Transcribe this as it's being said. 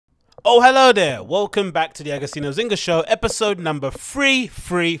Oh, hello there. Welcome back to the Agostinho Zinga Show, episode number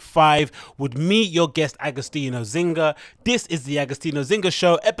 335 with me, your guest, Agostinho Zinga. This is the Agostinho Zinga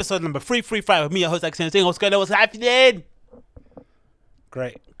Show, episode number 335 with me, your host, Agostinho Zinga. What's going on? What's happening?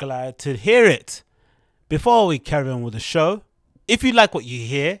 Great. Glad to hear it. Before we carry on with the show, if you like what you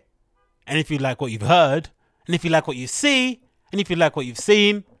hear, and if you like what you've heard, and if you like what you see, and if you like what you've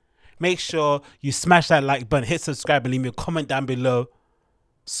seen, make sure you smash that like button, hit subscribe, and leave me a comment down below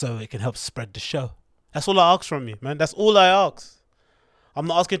so it can help spread the show. That's all I ask from you, man. That's all I ask. I'm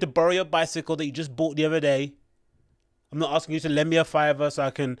not asking you to borrow your bicycle that you just bought the other day. I'm not asking you to lend me a $5 so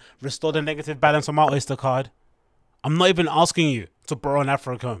I can restore the negative balance on my Oyster card. I'm not even asking you to borrow an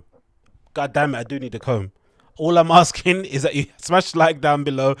Afro comb. God damn it, I do need a comb. All I'm asking is that you smash like down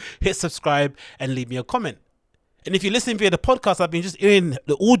below, hit subscribe, and leave me a comment. And if you're listening via the podcast, I've been just hearing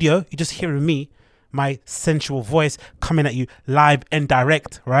the audio, you're just hearing me, my sensual voice coming at you live and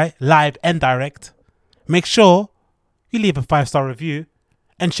direct, right? Live and direct. Make sure you leave a 5-star review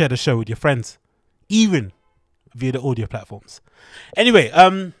and share the show with your friends, even via the audio platforms. Anyway,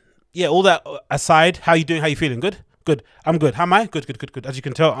 yeah, all that aside, how you doing? How you feeling? Good? Good. I'm good. How am I? Good. As you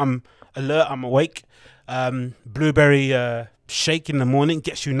can tell, I'm alert. I'm awake. Blueberry shake in the morning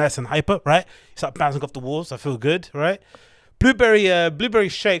gets you nice and hyper, right? You start bouncing off the walls. I feel good, right? Blueberry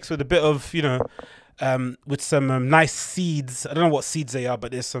shakes with a bit of, with some nice seeds. I don't know what seeds they are,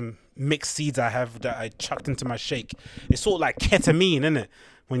 but there's some mixed seeds I have that I chucked into my shake. It's sort of like ketamine, isn't it?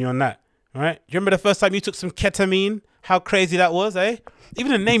 When you're on that, all right? Do you remember the first time you took some ketamine? How crazy that was, eh?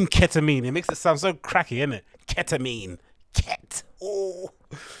 Even the name ketamine, it makes it sound so cracky, isn't it? Ketamine. Oh,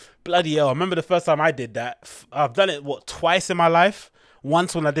 bloody hell. I remember the first time I did that. I've done it, twice in my life?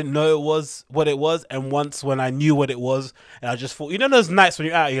 Once when I didn't know it was what it was, and once when I knew what it was, and I just thought, those nights when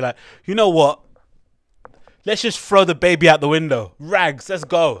you're out, you're like, you know what? Let's just throw the baby out the window. Rags, let's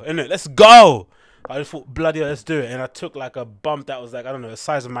go, innit? Let's go. I just thought, bloody hell, let's do it. And I took like a bump that was like, I don't know, the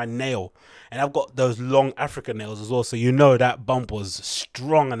size of my nail. And I've got those long African nails as well, so that bump was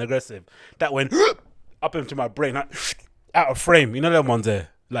strong and aggressive. That went up into my brain, like, out of frame. You know them ones there?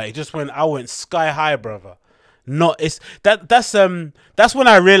 Like, I went sky high, brother. That's when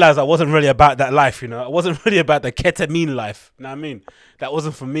I realized I wasn't really about that life, I wasn't really about the ketamine life. You know what I mean? That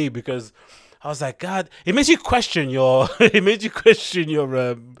wasn't for me, because I was like, God, it makes you question your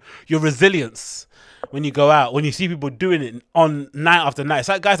your resilience when you go out, when you see people doing it on night after night. It's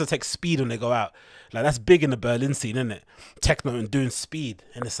like guys that take speed when they go out. Like, that's big in the Berlin scene, isn't it? Techno and doing speed.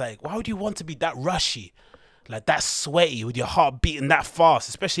 And it's like, why would you want to be that rushy? Like, that sweaty with your heart beating that fast,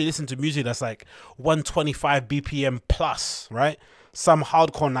 especially listen to music that's like 125 BPM plus, right? Some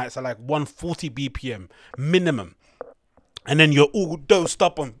hardcore nights are like 140 BPM minimum. And then you're all dosed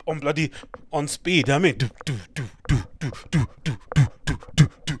up on speed. I mean,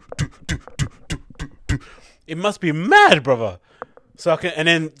 it must be mad, brother. So and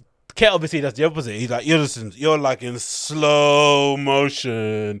then Ket obviously does the opposite. He's like, you're like in slow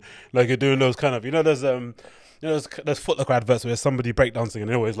motion, like you're doing those kind of, those Foot Locker adverts where somebody breakdancing and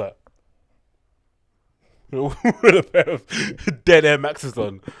they're always like with a pair of dead Air Maxes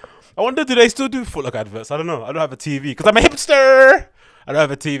on. I wonder, do they still do Foot Locker adverts? I don't know. I don't have a TV because I'm a hipster. I don't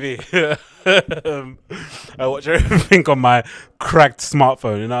have a TV. I watch everything on my cracked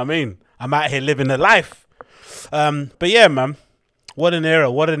smartphone. You know what I mean? I'm out here living the life. But yeah, man, what an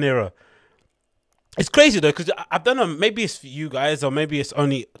era! What an era! It's crazy though, because I've done maybe it's for you guys, or maybe it's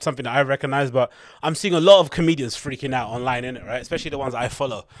only something that I recognize, but I'm seeing a lot of comedians freaking out online, innit, right? Especially the ones I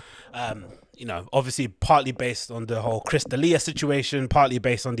follow. Obviously partly based on the whole Chris D'Elia situation, partly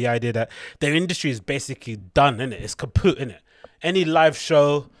based on the idea that their industry is basically done, innit? It's kaput, innit? Any live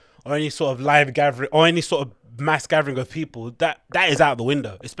show or any sort of live gathering or any sort of mass gathering of people, that is out the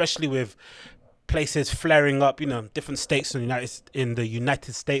window, especially with places flaring up, different states in the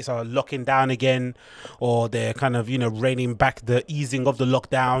United States are locking down again, or they're kind of, reining back the easing of the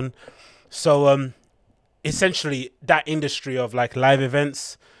lockdown. So essentially that industry of like live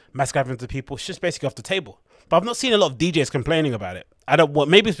events, mass gatherings of people, it's just basically off the table. But I've not seen a lot of DJs complaining about it.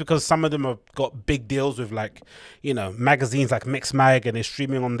 Maybe it's because some of them have got big deals with like, magazines like Mix Mag and they're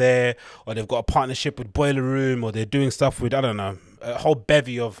streaming on there, or they've got a partnership with Boiler Room, or they're doing stuff with, I don't know, a whole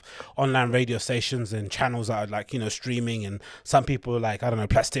bevy of online radio stations and channels that are like, streaming. And some people like, I don't know,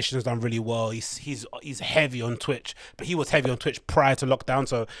 Plastician's done really well. He's heavy on Twitch, but he was heavy on Twitch prior to lockdown.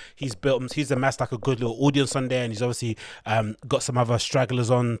 So he's amassed like a good little audience on there. And he's obviously got some other stragglers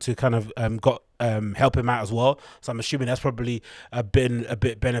on to kind of help him out as well. So I'm assuming that's probably been a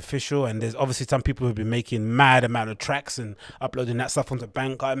bit beneficial. And there's obviously some people who've been making mad amount of tracks and uploading that stuff onto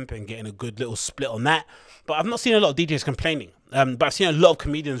Bandcamp and getting a good little split on that. But I've not seen a lot of DJs complaining. But I've seen a lot of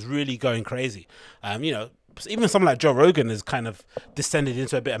comedians really going crazy. You know, even someone like Joe Rogan has kind of descended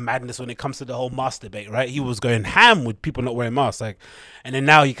into a bit of madness when it comes to the whole mask debate, right? He was going ham with people not wearing masks, like, and then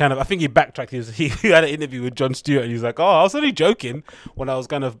now he kind of, I think he backtracked. He had an interview with Jon Stewart, and he was like, "Oh, I was only joking when I was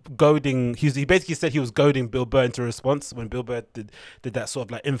kind of goading." He basically said he was goading Bill Burr into response when Bill Burr did that sort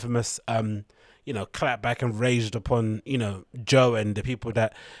of like infamous, you know, clap back and raged upon, you know, Joe and the people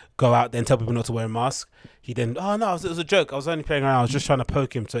that go out there and tell people not to wear a mask. He then, oh no, it was a joke. I was only playing around. I was just trying to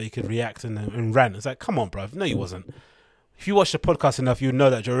poke him so he could react and rant. It's like, come on, bro. No, he wasn't. If you watch the podcast enough, you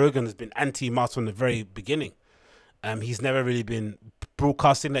know that Joe Rogan has been anti-mask from the very beginning. He's never really been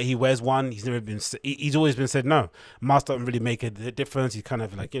broadcasting that he wears one. He's never been. He's always been said no. Mask don't really make a difference. He kind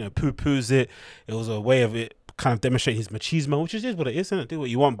of like, you know, poo-poos it. It was a way of it kind of demonstrating his machismo, which is what it is, isn't it? Do what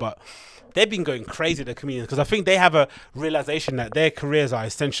you want, but they've been going crazy, the comedians, because I think they have a realization that their careers are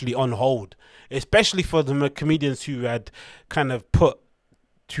essentially on hold, especially for the comedians who had kind of poo-poo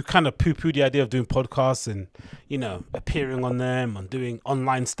the idea of doing podcasts and, you know, appearing on them and doing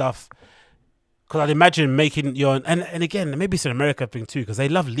online stuff. Because I'd imagine making your own, and again, maybe it's an America thing too, because they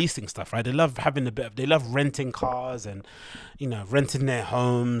love leasing stuff, right? They love having they love renting cars and, you know, renting their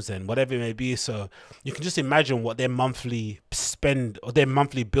homes and whatever it may be. So you can just imagine what their monthly spend or their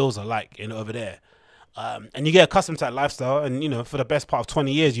monthly bills are like, you know, over there. And you get accustomed to that lifestyle, and, you know, for the best part of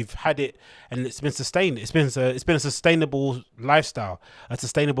 20 years, you've had it, and it's been sustained. It's been a sustainable lifestyle, a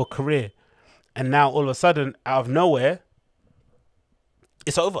sustainable career, and now all of a sudden, out of nowhere,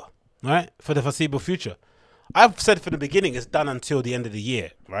 it's over. Right, for the foreseeable future. I've said from the beginning it's done until the end of the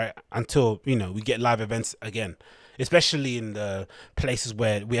year, right? Until, you know, we get live events again, especially in the places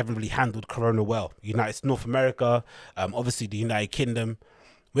where we haven't really handled Corona well. North America, obviously the United Kingdom.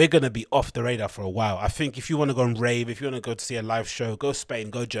 We're going to be off the radar for a while. I think if you want to go and rave, if you want to go to see a live show, go Spain,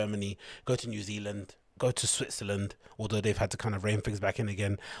 go Germany, go to New Zealand, go to Switzerland, although they've had to kind of rein things back in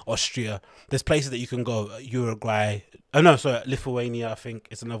again. Austria. There's places that you can go. Uruguay. Oh, no, sorry. Lithuania, I think,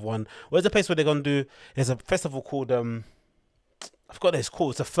 is another one. Where's the place where they're going to do... There's a festival called... I forgot what it's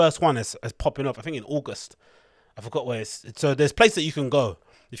called. It's the first one that's popping up, I think, in August. I forgot where it's... So there's places that you can go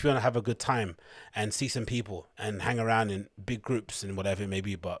if you want to have a good time and see some people and hang around in big groups and whatever it may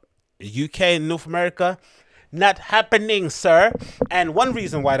be. But the UK and North America... Not happening, sir. And one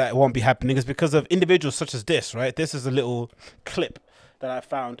reason why that won't be happening is because of individuals such as this, right? This is a little clip that I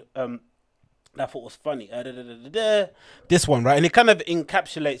found that I thought was funny. This one, right? And it kind of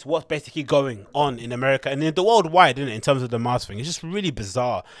encapsulates what's basically going on in America and in the worldwide, isn't it, in terms of the mask thing. It's just really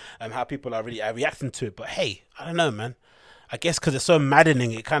bizarre how people are really reacting to it. But hey, I don't know, man. I guess because it's so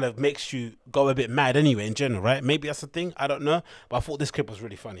maddening, it kind of makes you go a bit mad anyway in general, right? Maybe that's the thing. I don't know. But I thought this clip was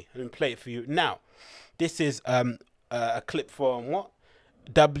really funny. I'm going to play it for you now. This is a clip from what?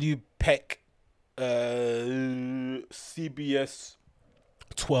 WPEC CBS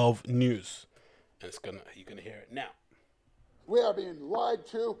 12 News. And you're gonna hear it now. We are being lied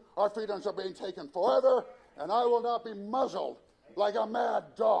to. Our freedoms are being taken forever, and I will not be muzzled like a mad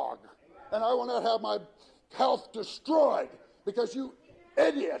dog. And I will not have my health destroyed because you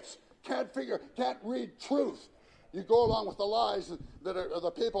idiots can't read truth. You go along with the lies that are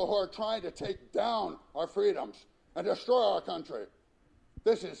the people who are trying to take down our freedoms and destroy our country.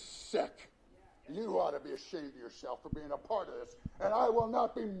 This is sick. You ought to be ashamed of yourself for being a part of this. And I will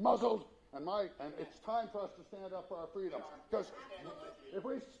not be muzzled. And it's time for us to stand up for our freedoms. Because if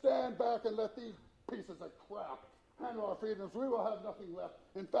we stand back and let these pieces of crap handle our freedoms, we will have nothing left.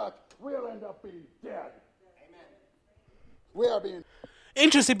 In fact, we'll end up being dead. Amen. We are being...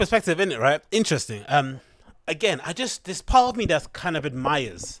 Interesting perspective, isn't it, right? Interesting. Again, there's part of me that kind of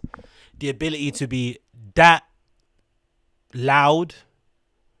admires the ability to be that loud,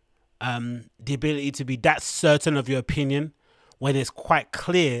 the ability to be that certain of your opinion when it's quite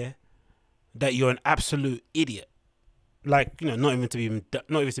clear that you're an absolute idiot. Like, you know, not even to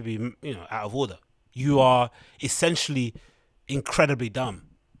be, you know, out of order. You are essentially incredibly dumb,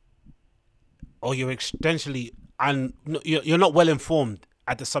 or you're essentially you're not well informed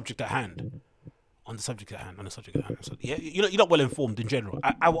at the subject at hand. On the subject at hand. So, yeah, you're not well informed in general.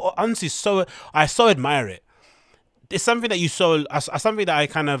 I honestly so admire it. It's something that something that I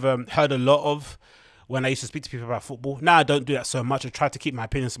kind of heard a lot of when I used to speak to people about football. Now I don't do that so much. I try to keep my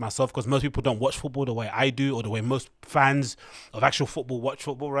opinions to myself because most people don't watch football the way I do, or the way most fans of actual football watch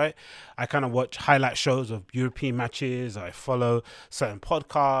football, right? I kind of watch highlight shows of European matches. I follow certain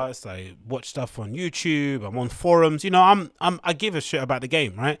podcasts. I watch stuff on YouTube. I'm on forums. You know, I give a shit about the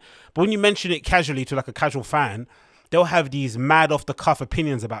game, right? But when you mention it casually to like a casual fan, they'll have these mad off the cuff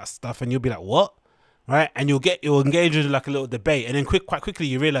opinions about stuff, and you'll be like, what? Right? And you'll engage in like a little debate, and then quite quickly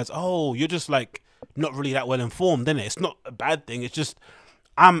you realize, oh, you're just like not really that well informed, isn't it? It's not a bad thing. It's just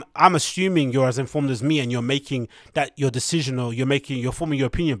I'm assuming you're as informed as me, and you're making that your decision, or you're forming your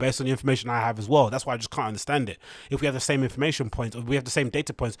opinion based on the information I have as well. That's why I just can't understand it. If we have the same information points, or we have the same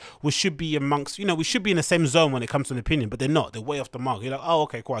data points, we should be amongst, we should be in the same zone when it comes to an opinion, but they're not. They're way off the mark. You're like, oh,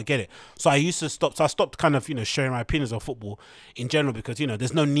 okay, cool, I get it. So I stopped kind of, sharing my opinions on football in general, because,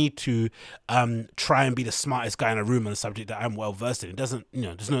 there's no need to try and be the smartest guy in a room on a subject that I'm well versed in. It doesn't,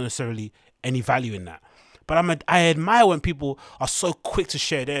 there's not necessarily any value in that. But I admire when people are so quick to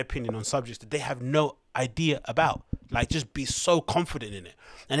share their opinion on subjects that they have no idea about. Like, just be so confident in it.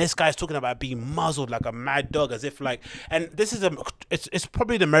 And this guy's talking about being muzzled like a mad dog, as if like, and this is it's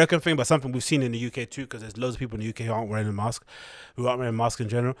probably the American thing, but something we've seen in the UK too, because there's loads of people in the UK who aren't wearing a mask in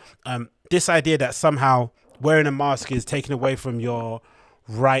general. This idea that somehow wearing a mask is taken away from your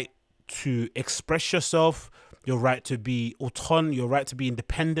right to express yourself, your right to be autonomous, your right to be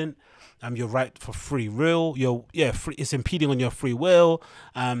independent, your right for free will, it's impeding on your free will,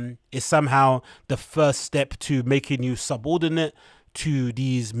 is somehow the first step to making you subordinate to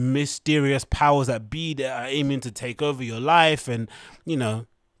these mysterious powers that be that are aiming to take over your life and,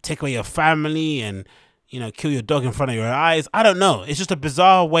 take away your family and, kill your dog in front of your eyes. I don't know. It's just a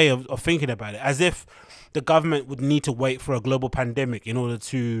bizarre way of thinking about it, as if the government would need to wait for a global pandemic in order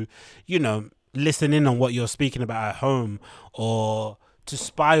to, listen in on what you're speaking about at home, or to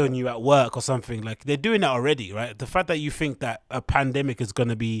spy on you at work or something. Like, they're doing that already, right? The fact that you think that a pandemic is going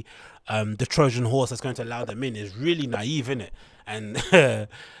to be the Trojan horse that's going to allow them in is really naive, isn't it? And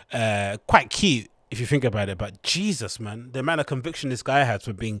quite cute if you think about it. But Jesus, man, the amount of conviction this guy has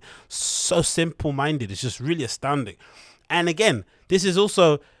for being so simple-minded is just really astounding. And again, this is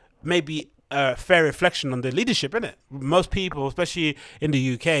also maybe a fair reflection on the leadership, isn't it? Most people, especially in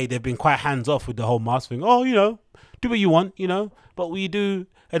the UK, they've been quite hands-off with the whole mask thing. Oh, do what you want, but we do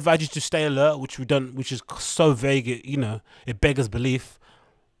advise you to stay alert, which is so vague, it beggars belief.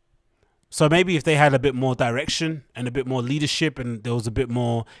 So maybe if they had a bit more direction and a bit more leadership, and there was a bit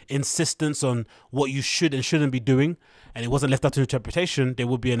more insistence on what you should and shouldn't be doing, and it wasn't left up to interpretation, they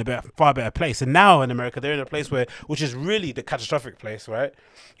would be in a far better place. And now in America, they're in a place which is really the catastrophic place, right?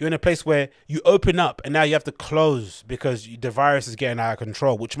 You're in a place where you open up and now you have to close because the virus is getting out of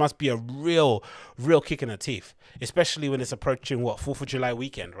control, which must be a real kick in the teeth, especially when it's approaching 4th of July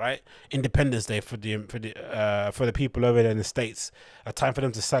weekend, right? Independence Day for the people over there in the States, a time for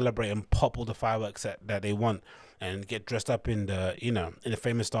them to celebrate and pop all the fireworks that they want and get dressed up in the in the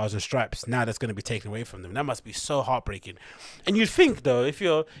famous Stars and Stripes. Now that's going to be taken away from them. That must be so heartbreaking. And you'd think, though, if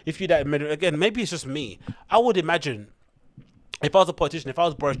you're that, again, maybe it's just me, I would imagine, if I was a politician, if I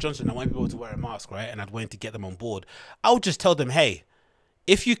was Boris Johnson, I want people to wear a mask, right, and I'd want to get them on board, I would just tell them, hey,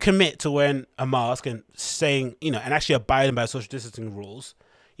 if you commit to wearing a mask and saying, and actually abiding by social distancing rules,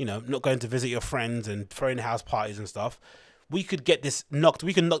 not going to visit your friends and throwing house parties and stuff, we could knock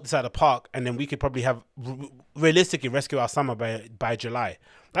this out of the park, and then we could probably have realistically rescue our summer by July.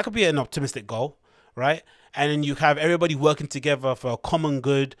 That could be an optimistic goal, right? And then you have everybody working together for a common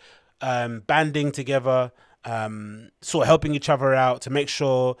good, banding together, sort of helping each other out to make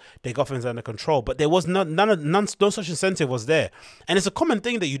sure they got things under control. But there was no such incentive was there. And it's a common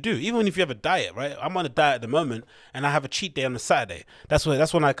thing that you do, even if you have a diet, right? I'm on a diet at the moment, and I have a cheat day on a Saturday. That's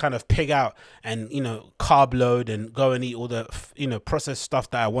when I kind of pig out and, carb load and go and eat all the, processed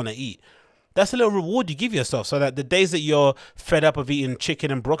stuff that I want to eat. That's a little reward you give yourself, so that the days that you're fed up of eating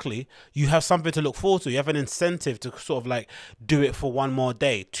chicken and broccoli, you have something to look forward to. You have an incentive to sort of like do it for 1 more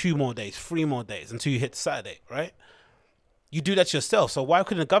day, 2 more days, 3 more days until you hit Saturday, right? You do that yourself. So why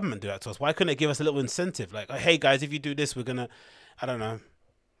couldn't the government do that to us? Why couldn't it give us a little incentive? Like, hey guys, if you do this, we're going to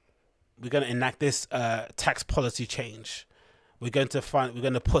enact this tax policy change. We're going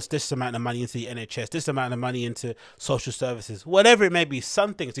to put this amount of money into the NHS, this amount of money into social services, whatever it may be,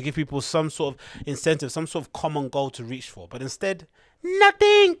 something to give people some sort of incentive, some sort of common goal to reach for. But instead,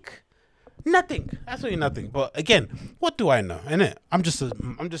 nothing. Absolutely nothing. But again, what do I know? Innit? I'm just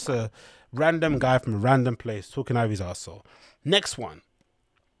a random guy from a random place talking out of his arsehole. Next one.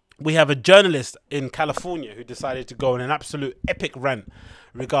 We have a journalist in California who decided to go on an absolute epic rant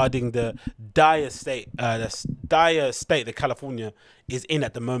regarding the dire state that California is in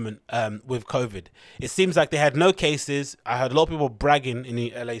at the moment with COVID. It seems like they had no cases. I heard a lot of people bragging in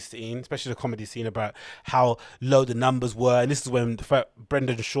the LA scene, especially the comedy scene, about how low the numbers were. And this is when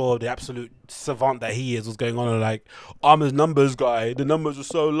Brendan Shaw, the absolute savant that he is, was going on and like, I'm a numbers guy. The numbers are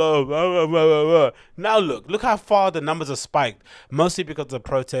so low. Now look how far the numbers have spiked, mostly because of the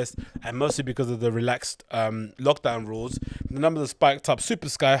protests and mostly because of the relaxed lockdown rules. The numbers have spiked up super super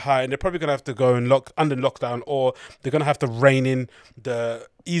sky high, and they're probably gonna have to go and under lockdown, or they're gonna have to rein in the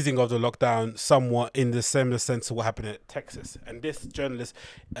easing of the lockdown somewhat in the similar sense of what happened in Texas. And this journalist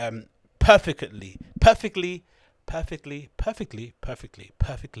perfectly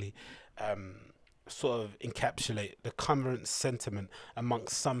sort of encapsulate the current sentiment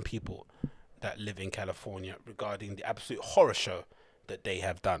amongst some people that live in California regarding the absolute horror show that they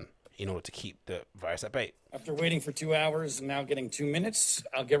have done in order to keep the virus at bay. After waiting for 2 hours and now getting 2 minutes,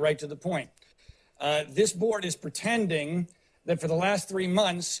 I'll get right to the point. This board is pretending that for the last 3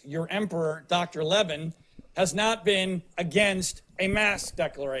 months, your emperor, Dr. Levin, has not been against a mask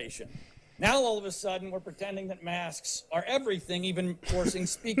declaration. Now, all of a sudden, we're pretending that masks are everything, even forcing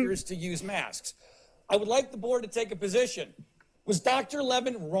speakers to use masks. I would like the board to take a position. Was Dr.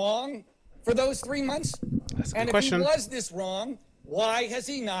 Levin wrong for those 3 months? That's a good and if question. he was this wrong, why has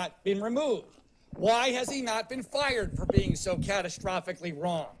he not been removed? Why has he not been fired for being so catastrophically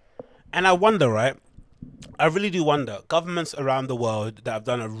wrong? And I wonder, right? I really do wonder, governments around the world that have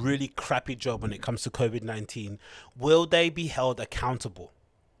done a really crappy job when it comes to COVID-19, will they be held accountable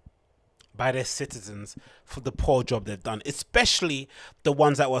by their citizens for the poor job they've done, especially the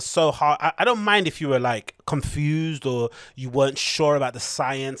ones that were so hard? I don't mind if you were like confused or you weren't sure about the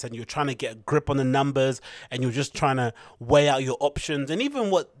science and you're trying to get a grip on the numbers and you're just trying to weigh out your options. And even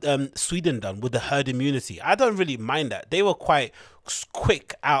what Sweden done with the herd immunity, I don't really mind that. They were quite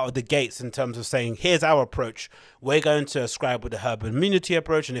quick out of the gates in terms of saying, here's our approach. We're going to ascribe with the herd immunity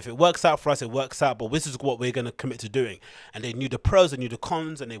approach, and if it works out for us, it works out, but this is what we're going to commit to doing. And they knew the pros, they knew the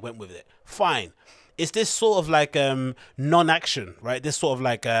cons, and they went with it. Fine. It's this sort of like non-action, right? This sort of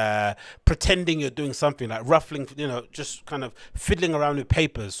like pretending you're doing something, like ruffling, just kind of fiddling around with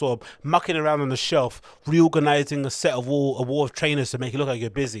papers, sort of mucking around on the shelf, reorganizing a set of a wall of trainers to make it look like you're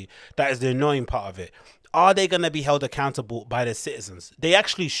busy. That is the annoying part of it. Are they going to be held accountable by their citizens? They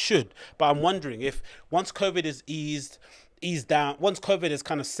actually should, but I'm wondering if once COVID is eased down, once COVID is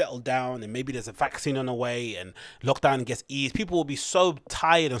kind of settled down and maybe there's a vaccine on the way and lockdown gets eased, people will be so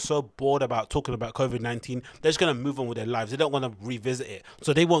tired and so bored about talking about COVID-19, they're just going to move on with their lives. They don't want to revisit it,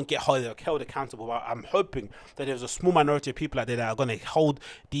 so they won't get held accountable. But I'm hoping that there's a small minority of people out there that are going to hold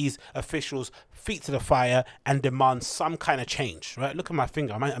these officials feet to the fire and demand some kind of change, right? Look at my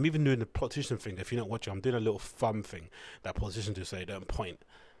finger. I'm even doing the politician finger. If you're not watching, I'm doing a little thumb thing that politicians do, so they don't point.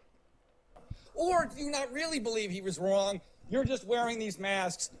 Or do you not really believe he was wrong? You're just wearing these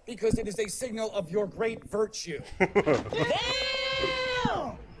masks because it is a signal of your great virtue.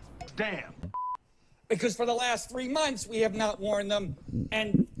 Damn! Because for the last 3 months, we have not worn them,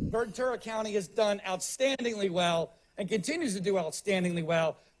 and Ventura County has done outstandingly well and continues to do outstandingly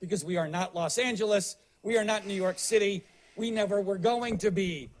well because we are not Los Angeles, we are not New York City, we never were going to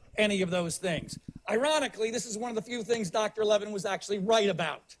be any of those things. Ironically, this is one of the few things Dr. Levin was actually right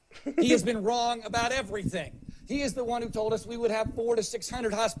about. He has been wrong about everything. He is the one who told us we would have 400 to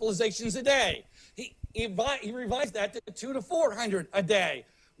 600 hospitalizations a day. He revised that to 200 to 400 a day.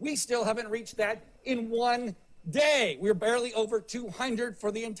 We still haven't reached that in 1 day. We're barely over 200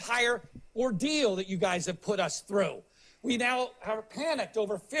 for the entire ordeal that you guys have put us through. We now are panicked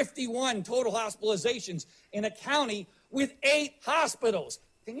over 51 total hospitalizations in a county with 8 hospitals.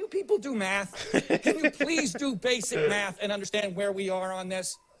 Can you people do math? Can you please do basic math and understand where we are on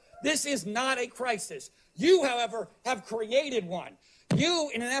this? This is not a crisis. You, however, have created one.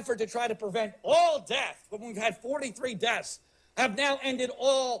 You, in an effort to try to prevent all death, when we've had 43 deaths, have now ended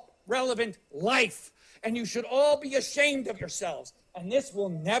all relevant life. And you should all be ashamed of yourselves. And this will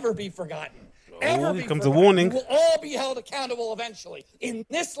never be forgotten. Ever be comes forgotten. a warning. You will all be held accountable eventually, in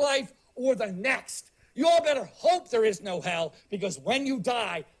this life or the next. You all better hope there is no hell, because when you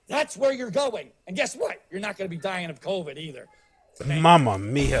die, that's where you're going. And guess what? You're not going to be dying of COVID either. Mamma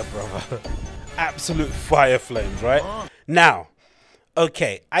mia, brother. Absolute fire flames, right? Now,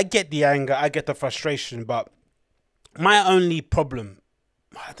 okay, I get the anger, I get the frustration, but my only problem,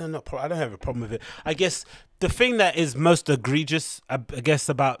 I don't have a problem with it. I guess the thing that is most egregious, I guess,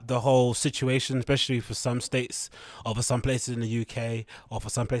 about the whole situation, especially for some states or for some places in the UK or for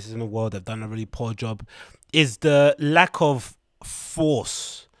some places in the world that have done a really poor job, is the lack of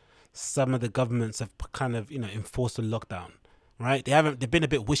force. Some of the governments have kind of, enforced a lockdown. Right? They've been a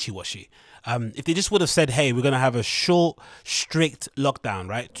bit wishy-washy. If they just would have said, hey, we're going to have a short, strict lockdown,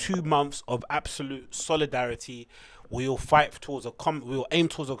 right? 2 months of absolute solidarity. We'll we'll aim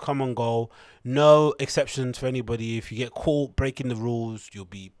towards a common goal. No exceptions for anybody. If you get caught breaking the rules, you'll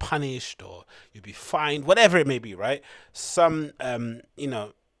be punished or you'll be fined, whatever it may be, right? Some,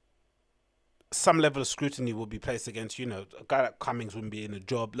 some level of scrutiny will be placed against, you know, a guy like Cummings wouldn't be in a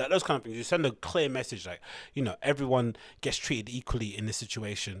job, like those kind of things. You send a clear message, like, you know, everyone gets treated equally in this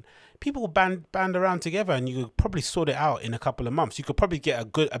situation. People will band around together, and you could probably sort it out in a couple of months. You could probably get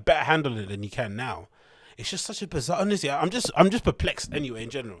a better handle on it than you can now. It's just such a bizarre. Honestly, I'm just perplexed anyway. In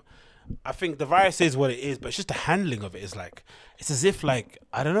general, I think the virus is what it is, but it's just the handling of it is like, it's as if like,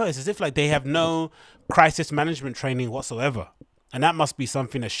 I don't know, it's as if like they have no crisis management training whatsoever. And that must be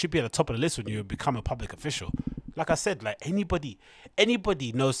something that should be at the top of the list when you become a public official. Like I said, like anybody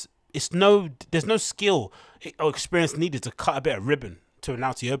knows, there's no skill or experience needed to cut a bit of ribbon to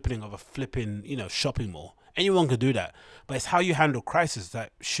announce the opening of a flipping, you know, shopping mall. Anyone could do that, but it's how you handle crisis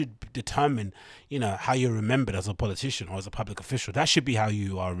that should determine, you know, how you're remembered as a politician or as a public official. That should be how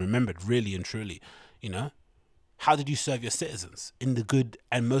you are remembered, really and truly. You know, how did you serve your citizens in the good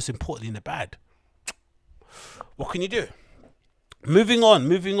and most importantly in the bad? What can you do? Moving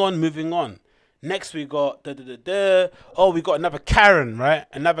on. Next we got we got another Karen, right?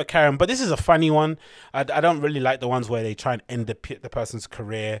 Another Karen, but this is a funny one. I don't really like the ones where they try and end the person's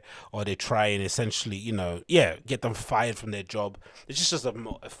career, or they try and essentially, you know, get them fired from their job. It's just a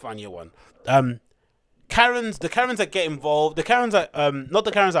funnier one. The Karens that get involved, the Karens that not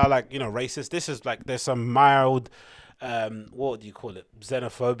the Karens that are like, you know, racist. This is like, there's some mild what do you call it,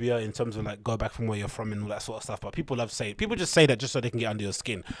 xenophobia, in terms of like, go back from where you're from and all that sort of stuff. But people just say that just so they can get under your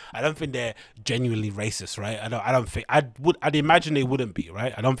skin. I don't think they're genuinely racist, right? I don't think, I'd imagine they wouldn't be,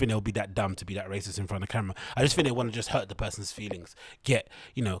 right? I don't think they'll be that dumb to be that racist in front of camera. I just think they want to just hurt the person's feelings, get,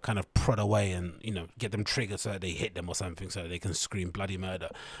 you know, kind of prod away and, you know, get them triggered so that they hit them or something, so that they can scream bloody murder.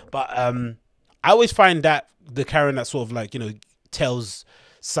 But I always find that the Karen that sort of like, you know, tells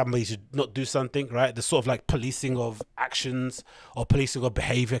somebody should not do something, right? The sort of like policing of actions or policing of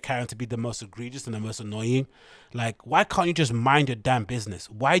behavior Karen to be the most egregious and the most annoying. Like, why can't you just mind your damn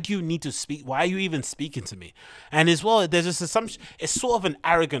business? Why do you need to speak? Why are you even speaking to me? And as well, there's this assumption, it's sort of an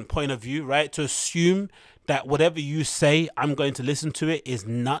arrogant point of view, right? To assume that whatever you say, I'm going to listen to it, is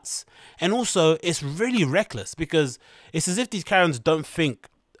nuts. And also, it's really reckless, because it's as if these Karens don't think,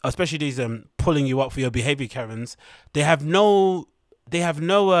 especially these pulling you up for your behavior Karens, they have no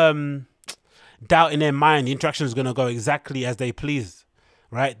doubt in their mind the interaction is going to go exactly as they please,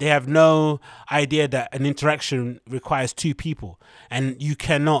 right? They have no idea that an interaction requires two people, and you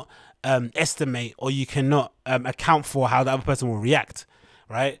cannot estimate, or you cannot account for how the other person will react,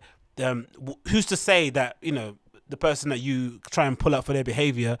 right? Who's to say that, you know, the person that you try and pull up for their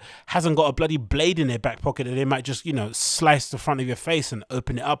behavior hasn't got a bloody blade in their back pocket that they might just, you know, slice the front of your face and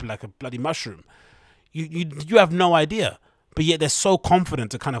open it up like a bloody mushroom? You have no idea. But yet they're so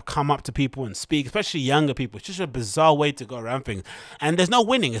confident to kind of come up to people and speak, especially younger people. It's just a bizarre way to go around things. And there's no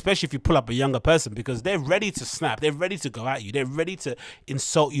winning, especially if you pull up a younger person, because they're ready to snap. They're ready to go at you. They're ready to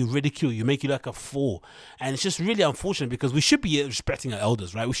insult you, ridicule you, make you like a fool. And it's just really unfortunate, because we should be respecting our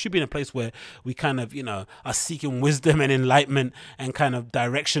elders, right? We should be in a place where we kind of, you know, are seeking wisdom and enlightenment and kind of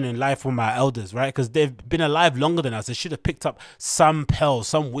direction in life from our elders, right? Because they've been alive longer than us. They should have picked up some pearls,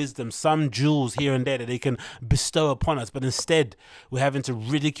 some wisdom, some jewels here and there that they can bestow upon us. But instead, we're having to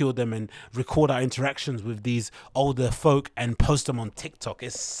ridicule them and record our interactions with these older folk and post them on TikTok.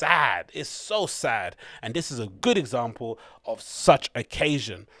 It's sad. It's so sad. And this is a good example of such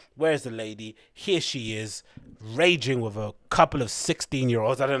occasion. Where's the lady? Here she is, raging with a couple of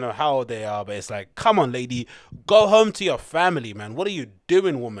 16-year-olds. I don't know how old they are, but it's like, come on, lady, go home to your family, man. What are you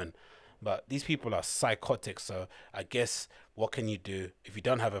doing, woman? But these people are psychotic, so I guess what can you do? If you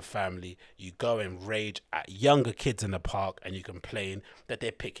don't have a family, you go and rage at younger kids in the park and you complain that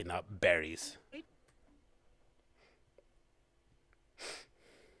they're picking up berries.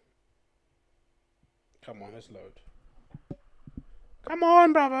 Come on, let's load. Come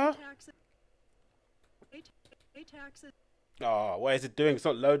on, brother. Oh, what is it doing? It's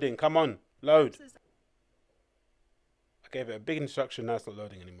not loading. Come on, load. I gave it a big instruction, now it's not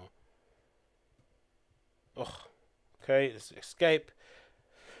loading anymore. Ugh. Okay, let's escape.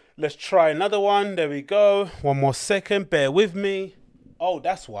 Let's try another one. There we go. One more second. Bear with me. Oh,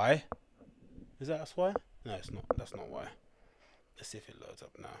 that's why. Is that's why? No, it's not. That's not why. Let's see if it loads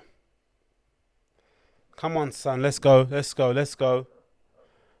up now. Come on, son. Let's go. Let's go. Let's go.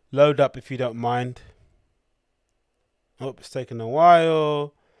 Load up if you don't mind. Oh, it's taking a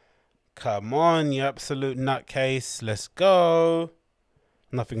while. Come on, you absolute nutcase. Let's go.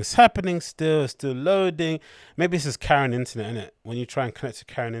 Nothing's happening still. It's still loading. Maybe this is Karen internet, innit? When you try and connect to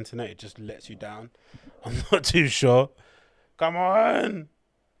Karen internet, it just lets you down. I'm not too sure. Come on.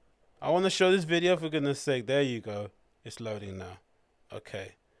 I want to show this video, for goodness sake. There you go. It's loading now.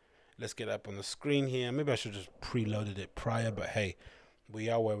 Okay. Let's get up on the screen here. Maybe I should just preloaded it prior, but hey, we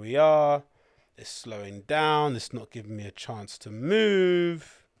are where we are. It's slowing down. It's not giving me a chance to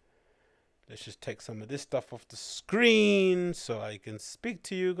move. Let's just take some of this stuff off the screen so I can speak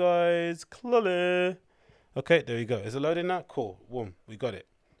to you guys clearly. Okay, there we go. Is it loading now? Cool. Boom. We got it.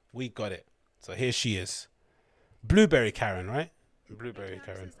 We got it. So here she is. Blueberry Karen, right? Blueberry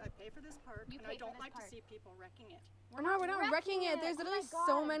Karen. I pay for this park, and I don't like to see people wrecking it. We're not wrecking it. There's literally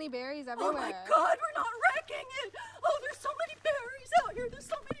so many berries everywhere. Oh my God, we're not wrecking it. Oh, there's so many berries out here. There's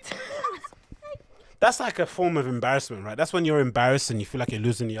so many berries. That's like a form of embarrassment, right? That's when you're embarrassed and you feel like you're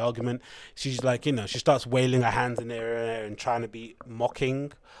losing the argument. She's like, you know, she starts wailing her hands in the air and trying to be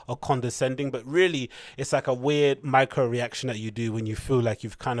mocking or condescending. But really, it's like a weird micro reaction that you do when you feel like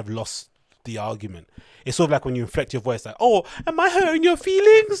you've kind of lost the argument. It's sort of like when you inflect your voice, like, oh, am I hurting your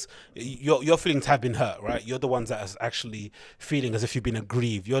feelings? Your feelings have been hurt, right? You're the ones that is actually feeling as if you've been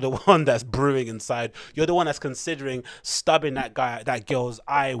aggrieved. You're the one that's brewing inside. You're the one that's considering stabbing that girl's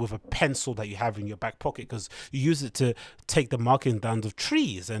eye with a pencil that you have in your back pocket because you use it to take the marking down of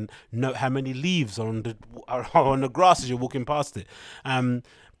trees and note how many leaves are on the grass as you're walking past it.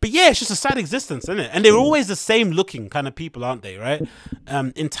 But yeah, it's just a sad existence, isn't it? And they're always the same looking kind of people, aren't they, right?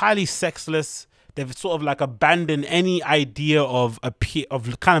 Entirely sexless. They've sort of like abandoned any idea of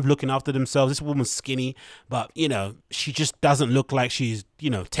kind of looking after themselves. This woman's skinny, but, you know, she just doesn't look like she's, you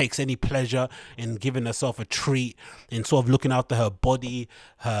know, takes any pleasure in giving herself a treat in sort of looking after her body,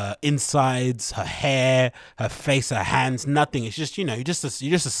 her insides, her hair, her face, her hands, nothing. It's just, you know, you're just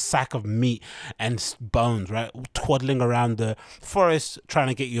a sack of meat and bones, right? Twaddling around the forest trying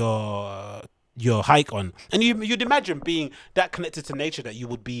to get your hike on. And you'd imagine being that connected to nature that you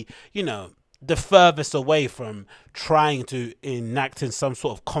would be, you know, the furthest away from trying to enact in some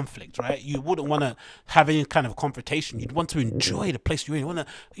sort of conflict, right? You wouldn't want to have any kind of confrontation. You'd want to enjoy the place you're in. You want to,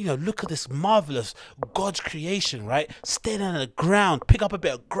 you know, look at this marvelous God's creation, right? Stay down on the ground, pick up a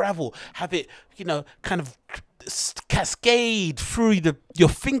bit of gravel, have it, you know, kind of cascade through your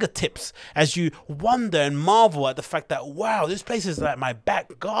fingertips as you wonder and marvel at the fact that, wow, this place is like my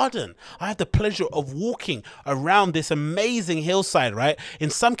back garden. I have the pleasure of walking around this amazing hillside, right?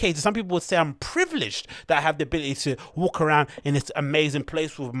 In some cases, some people would say I'm privileged that I have the ability to walk around in this amazing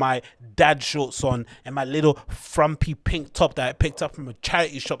place with my dad shorts on and my little frumpy pink top that I picked up from a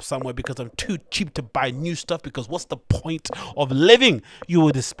charity shop somewhere because I'm too cheap to buy new stuff, because what's the point of living? You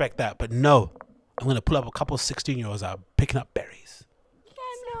would expect that, but no. I'm going to pull up a couple of 16-year-olds out picking up berries.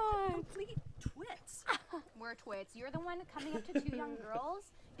 Complete twits. We're twits. You're the one coming up to two young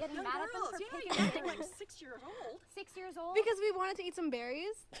girls, getting Young mad girls, at them for yeah, picking you're up like 6 years old. 6 years old. Because we wanted to eat some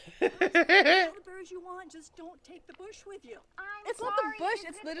berries. All the berries you want, just don't take the bush with you. It's not the bush.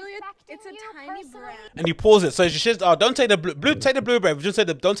 It's literally it's a tiny branch. And you pause it. So she says, "Oh, don't take the take the blueberry. Just say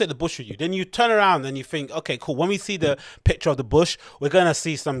don't take the bush with you." Then you turn around and you think, "Okay, cool. When we see the picture of the bush, we're gonna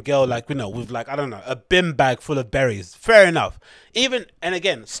see some girl like, you know, with like, I don't know, a bin bag full of berries. Fair enough. Even, and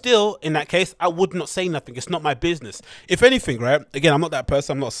again, still in that case, I would not say nothing. It's not my business. If anything, right? Again, I'm not that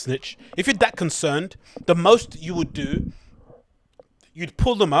person. I'm not a snitch. If you're that concerned, the most you would do, you'd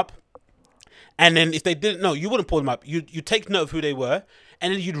pull them up. And then if they didn't know, you wouldn't pull them up. You'd take note of who they were.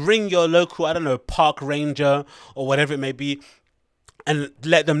 And then you'd ring your local, I don't know, park ranger or whatever it may be, and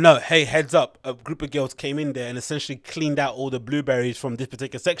let them know, hey, heads up, a group of girls came in there and essentially cleaned out all the blueberries from this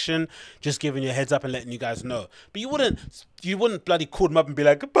particular section, just giving you a heads up and letting you guys know. But you wouldn't bloody call them up and be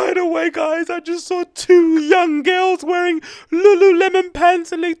like, by the way, guys, I just saw two young girls wearing Lululemon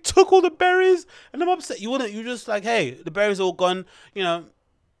pants and they took all the berries and I'm upset. You just like, hey, the berries are all gone, you know,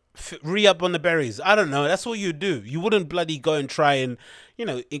 re-up on the berries. I don't know. That's what you do. You wouldn't bloody go and try and, you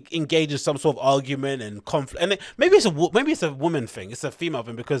know, engage in some sort of argument and conflict. And maybe it's a woman thing. It's a female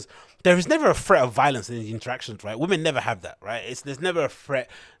thing, because there is never a threat of violence in these interactions, right? Women never have that, right? There's never a threat.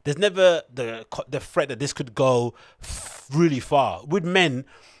 There's never the threat that this could go really far. With men,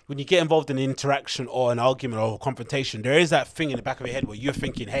 when you get involved in an interaction or an argument or a confrontation, there is that thing in the back of your head where you're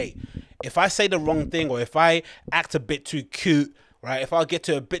thinking, hey, if I say the wrong thing or if I act a bit too cute, right, if I get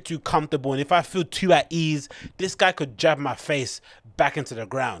to a bit too comfortable and if I feel too at ease, this guy could jab my face back into the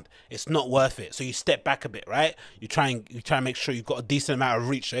ground. It's not worth it. So you step back a bit, right? You try and make sure you've got a decent amount of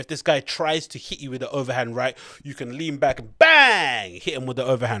reach. So if this guy tries to hit you with the overhand right, you can lean back and bang, hit him with the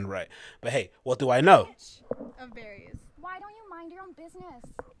overhand right. But hey, what do I know? Of berries. Why don't you mind your own business?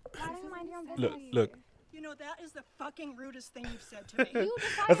 Why don't you mind your own business? Look. You know, that is the fucking rudest thing you've said to me.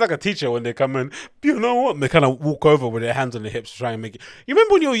 That's like a teacher when they come in, you know what? And they kind of walk over with their hands on their hips to try and make it. You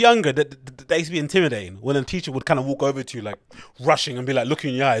remember when you were younger, that used to be intimidating, when a teacher would kind of walk over to you, like rushing and be like,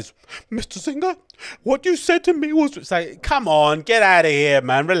 looking in your eyes, Mr. Zinga, what you said to me was, it's like, come on, get out of here,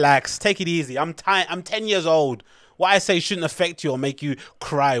 man. Relax. Take it easy. I'm 10 years old. What I say shouldn't affect you or make you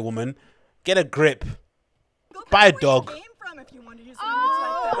cry, woman. Get a grip. Go Buy a back where you dog. came from if you want to use language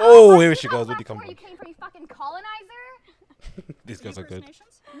like that. Oh, here she goes. Where do you come Where from? you came from, you fucking colonizer? These girls are good. First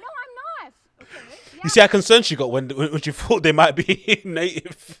Nations? No, I'm not. You see how concerned she got when she thought they might be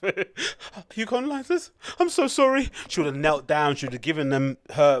native. You colonizers? I'm so sorry. She would have knelt down. She would have given them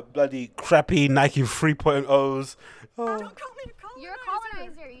her bloody crappy Nike 3.0s. Oh. Don't call me a colonizer. You're a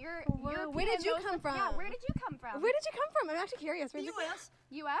colonizer. You're Where did you come from? Yeah, where did you come from? Where did you come from? I'm actually curious. Where'd you come U.S.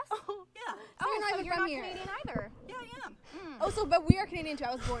 U.S. Oh, yeah. So you're not so even you're from not here. Canadian either. Yeah, I am. Oh, so but we are Canadian too.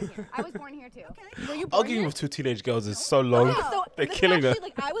 I was born here. I was born here too. Okay. Were you born Arguing here? with two teenage girls is so long. Okay, so They're this is killing her.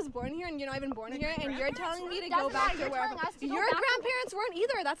 actually, like, I was born here and you're not even born here, and you're telling me to go Doesn't back matter, to you're where I'm telling us to go Your back to- grandparents weren't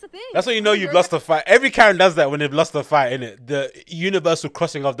either. That's the thing. That's when you know you've lost the fight. Every Karen does that when they've lost the fight, innit? The universal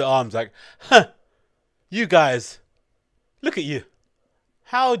crossing of the arms, like, huh, you guys, look at you.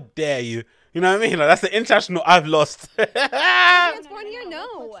 How dare you? You know what I mean? Like, that's the international I've lost. Parents born here?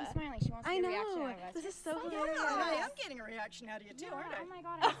 No. Look, she's smiling. She wants to I get a reaction know. out of us. This is so Yeah, hilarious. I am getting a reaction out of you too, Yeah, aren't I? oh my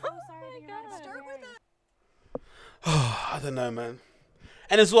god, I'm so sorry that you're not Start with Hungarian. that. I don't know, man.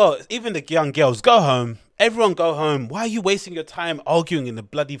 And as well, even the young girls, go home. Everyone go home. Why are you wasting your time arguing in the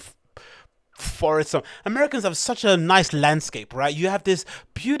bloody forest? Americans have such a nice landscape, right? You have this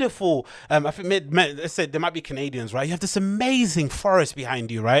beautiful, I think, let's say there might be Canadians, right? You have this amazing forest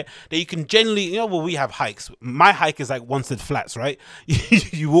behind you, right? That you can generally, you know, well, we have hikes. My hike is like Wanstead Flats, right?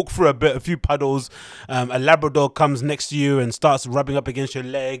 You walk through a few puddles. A Labrador comes next to you and starts rubbing up against your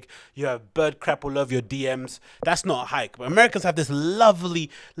leg. You have bird crap all over your DMs. That's not a hike. But Americans have this lovely,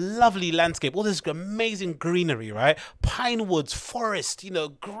 lovely landscape. All this amazing greenery, right? Pine woods, forest, you know,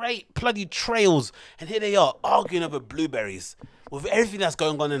 great bloody trails. And here they are arguing over blueberries with everything that's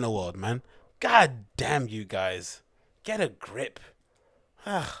going on in the world, man. God damn you guys. Get a grip.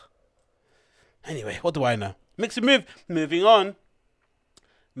 Anyway, what do I know? Mix and move. Moving on.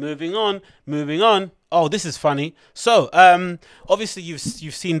 Oh, this is funny. So, obviously you've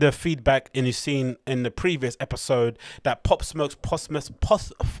seen the feedback and you've seen in the previous episode that Pop Smoke's posthumous.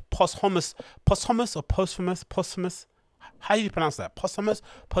 How do you pronounce that? Posthumous.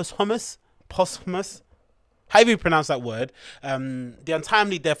 How do you pronounce that word? The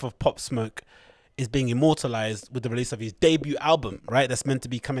untimely death of Pop Smoke is being immortalized with the release of his debut album, right? That's meant to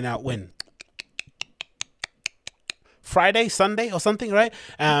be coming out when? Friday, Sunday or something, right?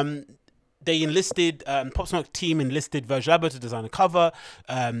 They enlisted, Pop Smoke team enlisted Virgil Abloh to design a cover.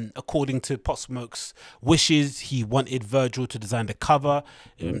 According to Pop Smoke's wishes, he wanted Virgil to design the cover.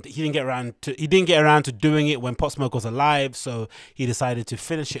 He didn't get around to doing it when Pop Smoke was alive, so he decided to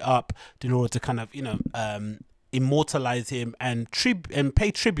finish it up in order to kind of, you know, immortalize him and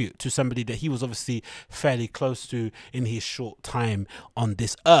pay tribute to somebody that he was obviously fairly close to in his short time on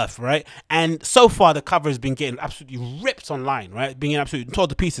this earth, right? And so far the cover has been getting absolutely ripped online, right? Being absolutely torn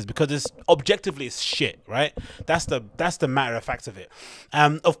to pieces because it's objectively it's shit, right? That's the matter of fact of it.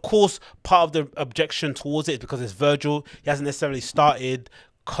 Of course, part of the objection towards it is because it's Virgil. He hasn't necessarily started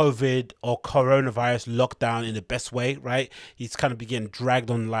COVID or coronavirus lockdown in the best way, right? He's kind of been getting dragged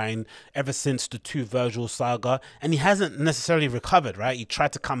online ever since the two Virgil saga, and he hasn't necessarily recovered, right? He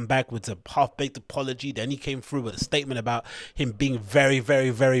tried to come back with a half-baked apology, then he came through with a statement about him being very, very,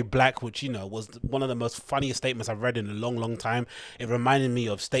 very black, which, you know, was one of the most funniest statements I've read in a long, long time. It reminded me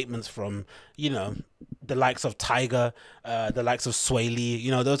of statements from, you know, the likes of Tiger, the likes of Sway Lee, you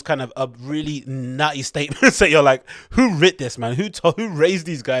know, those kind of really nutty statements that you're like, who writ this, man? Who raised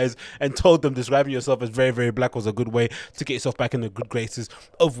these guys and told them describing yourself as very, very black was a good way to get yourself back in the good graces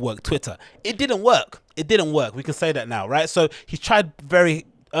of work Twitter? It didn't work. We can say that now, right? So he tried very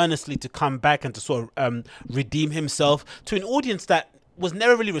earnestly to come back and to sort of redeem himself to an audience that was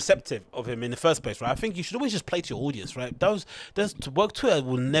never really receptive of him in the first place, right? I think you should always just play to your audience, right? Those work Twitter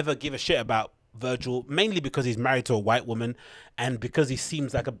will never give a shit about Virgil, mainly because he's married to a white woman and because he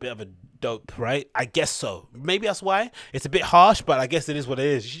seems like a bit of a dope, right? I guess so. Maybe that's why. It's a bit harsh, but I guess it is what it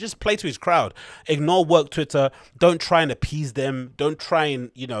is. You should just play to his crowd. Ignore work Twitter. Don't try and appease them. Don't try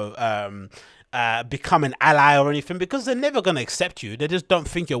and, you know, become an ally or anything, because they're never going to accept you. They just don't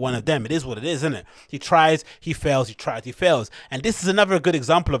think you're one of them. It is what it is, isn't it? He tries, he fails, he tries, he fails. And this is another good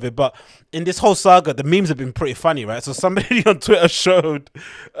example of it. But in this whole saga, the memes have been pretty funny, right? So somebody on Twitter showed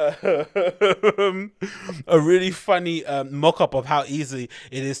a really funny mock-up of how easy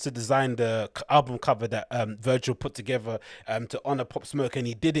it is to design the album cover that Virgil put together to honor Pop Smoke. And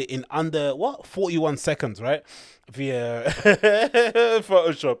he did it in under, 41 seconds, right? Via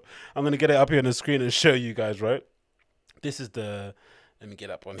Photoshop. I'm going to get it up here on the screen and show you guys, right? This is the... Let me get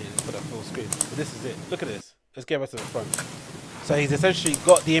up on here and put up full screen. But this is it. Look at this. Let's get back to the front. So he's essentially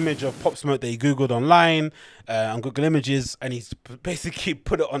got the image of Pop Smoke that he Googled online, on Google Images, and he's basically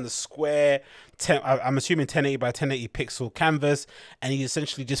put it on the square, I'm assuming 1080 by 1080 pixel canvas, and he's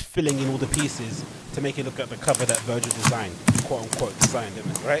essentially just filling in all the pieces to make it look like the cover that Virgil designed, quote unquote designed,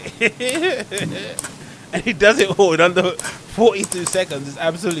 right? And he does it all in under 42 seconds. It's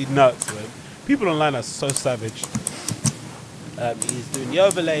absolutely nuts, man. People online are so savage. He's doing the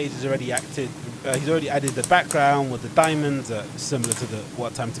overlays. He's already acted. He's already added the background with the diamonds, similar to the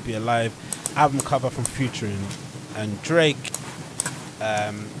 "What Time to Be Alive" album cover from Future and Drake.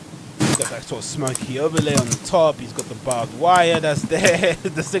 He's got that sort of smoky overlay on the top. He's got the barbed wire that's there.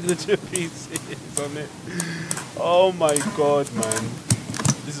 The signature piece is on it. Oh my god, man,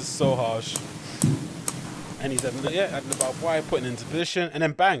 this is so harsh. And he's adding the barbed wire, putting it into position, and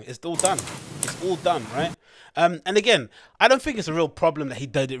then bang, it's all done. It's all done, right? And again, I don't think it's a real problem that he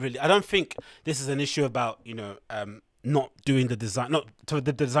did it really. I don't think this is an issue about, you know, not doing the design,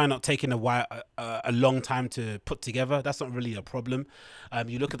 the design not taking a long time to put together. That's not really a problem.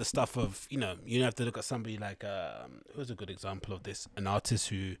 You look at the stuff of, you know, you have to look at somebody like, who's a good example of this? An artist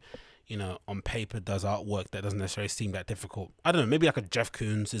who, you know, on paper does artwork that doesn't necessarily seem that difficult. I don't know, maybe like a Jeff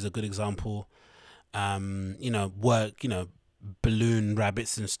Koons is a good example. You know, balloon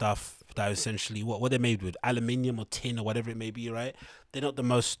rabbits and stuff that are essentially what they're made with, aluminium or tin or whatever it may be, right? They're not the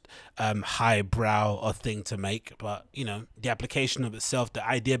most highbrow or thing to make, but you know, the application of itself, the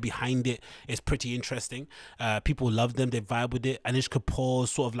idea behind it is pretty interesting. People love them, they vibe with it. Anish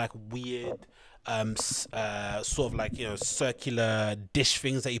Kapoor's sort of like weird sort of like, you know, circular dish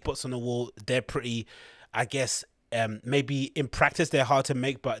things that he puts on the wall, they're pretty, I guess, maybe in practice they're hard to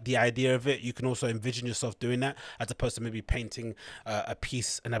make, but the idea of it, you can also envision yourself doing that as opposed to maybe painting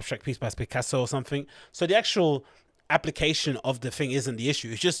an abstract piece by Picasso or something. So the actual application of the thing isn't the issue.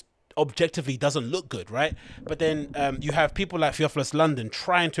 It's just objectively doesn't look good, right? But then you have people like Theophilus London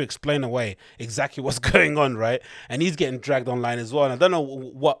trying to explain away exactly what's going on, right? And he's getting dragged online as well. And I don't know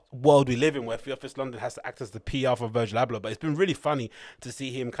what world we live in where Theophilus London has to act as the PR for Virgil Abloh, but it's been really funny to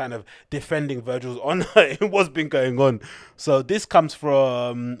see him kind of defending Virgil's honor and what's been going on. So this comes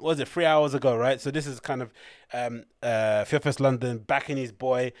from, what was it, 3 hours ago, right? So this is kind of Theophilus London backing his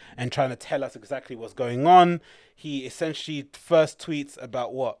boy and trying to tell us exactly what's going on. He essentially first tweets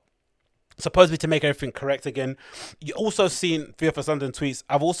about what? Supposedly to make everything correct again. You also seen Theophilus London tweets,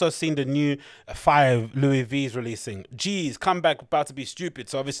 I've also seen the new fire Louis V's releasing. Geez, comeback about to be stupid.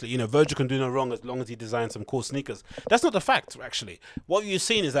 So obviously, you know, Virgil can do no wrong as long as he designs some cool sneakers. That's not the fact, actually. What you've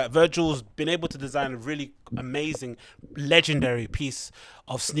seen is that Virgil's been able to design a really amazing, legendary piece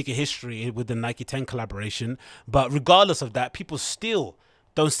of sneaker history with the Nike 10 collaboration. But regardless of that, people still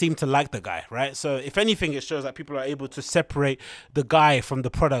don't seem to like the guy, right? So if anything, it shows that people are able to separate the guy from the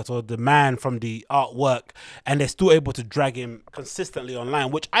product or the man from the artwork, and they're still able to drag him consistently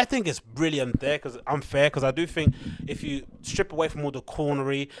online, which I think is really unfair because I do think if you strip away from all the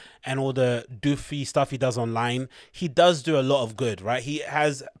cornery and all the doofy stuff he does online, he does do a lot of good, right? He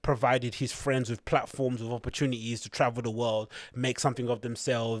has provided his friends with platforms, with opportunities to travel the world, make something of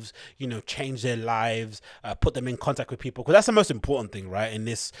themselves, you know, change their lives, put them in contact with people, because that's the most important thing, right?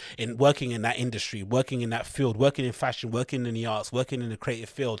 In working in that industry, working in that field, working in fashion, working in the arts, working in the creative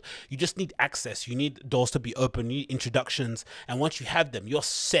field, you just need access. You need doors to be open, you need introductions, and once you have them, you're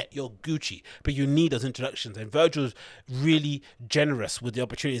set, you're Gucci. But you need those introductions, and Virgil's really generous with the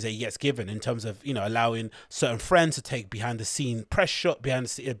opportunities that he gets given in terms of, you know, allowing certain friends to take behind the scene press shot, behind the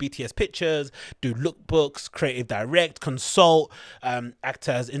scene, BTS pictures, do lookbooks, creative direct, consult, act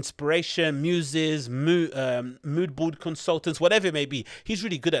as inspiration, muses, mood board consultants, whatever it may be. He's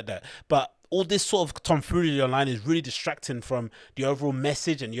really good at that. But all this sort of tomfoolery online is really distracting from the overall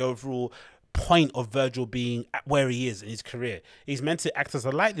message and the overall point of Virgil being where he is in his career. He's meant to act as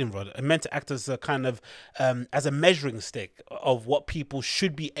a lightning rod, and meant to act as a kind of as a measuring stick of what people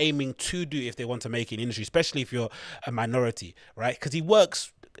should be aiming to do if they want to make it in the industry, especially if you're a minority, right? Because he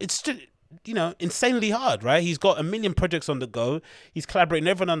works, it's just, you know, insanely hard, right? He's got a million projects on the go. He's collaborating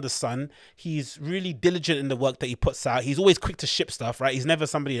with everyone under the sun. He's really diligent in the work that he puts out. He's always quick to ship stuff, right? He's never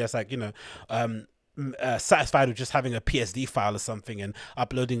somebody that's like, you know, satisfied with just having a PSD file or something and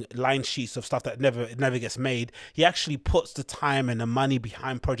uploading line sheets of stuff that never gets made. He actually puts the time and the money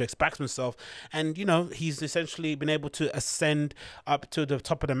behind projects, backs himself, and you know, he's essentially been able to ascend up to the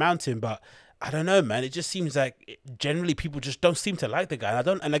top of the mountain. But I don't know, man. It just seems like generally people just don't seem to like the guy.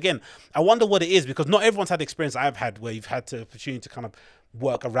 And again, I wonder what it is, because not everyone's had the experience I've had where you've had the opportunity to kind of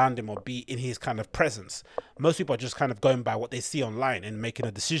work around him or be in his kind of presence. Most people are just kind of going by what they see online and making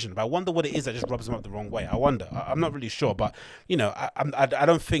a decision. But I wonder what it is that just rubs them up the wrong way. I wonder. I'm not really sure, but you know, I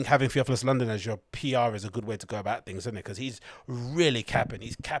don't think having Theophilus London as your PR is a good way to go about things, isn't it? Because he's really capping.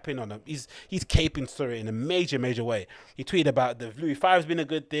 He's capping on a he's caping story in a major way. He tweeted about the Louis V's been a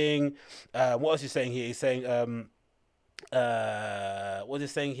good thing. What else is he saying here? He's saying what is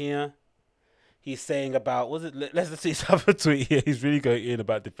he saying here? He's saying about, let's see his other tweet here. He's really going in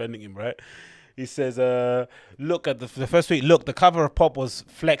about defending him, right? He says, look at the first tweet. Look, the cover of Pop was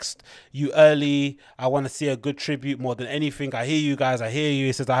flexed you early. I want to see a good tribute more than anything. I hear you guys. I hear you.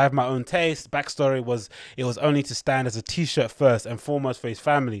 He says, I have my own taste. Backstory was, it was only to stand as a t-shirt first and foremost for his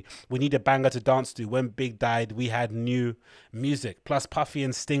family. We need a banger to dance to. When Big died, we had new music. Plus Puffy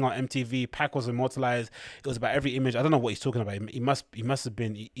and Sting on MTV. Pac was immortalized. It was about every image. I don't know what he's talking about. He must have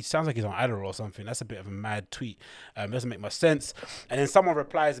been, he sounds like he's on Adderall or something. That's a bit of a mad tweet. Doesn't make much sense. And then someone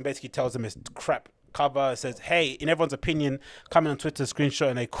replies and basically tells him it's crap cover. It says, hey, in everyone's opinion, coming on Twitter,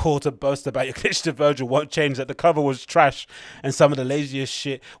 screenshotting a call to boast about your glitch to Virgil won't change that the cover was trash and some of the laziest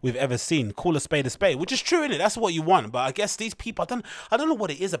shit we've ever seen. Call a spade, which is true, innit? That's what you want. But I guess these people, I don't know what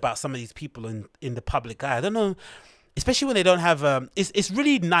it is about some of these people in the public eye. I don't know. Especially when they don't have, it's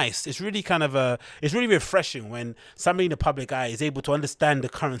really nice. It's really kind of it's really refreshing when somebody in the public eye is able to understand the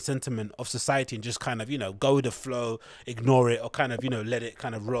current sentiment of society and just kind of, you know, go with the flow, ignore it, or kind of, you know, let it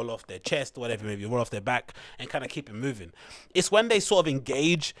kind of roll off their chest or whatever, maybe roll off their back and kind of keep it moving. It's when they sort of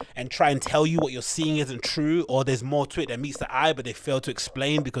engage and try and tell you what you're seeing isn't true, or there's more to it that meets the eye, but they fail to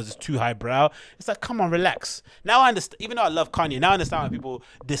explain because it's too highbrow. It's like, come on, relax. Now I understand, even though I love Kanye, now I understand why people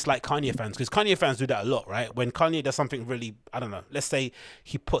dislike Kanye fans, because Kanye fans do that a lot, right? When Kanye does something really, I don't know, let's say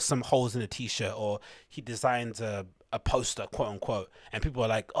he puts some holes in a t-shirt or he designs a poster, quote unquote, and people are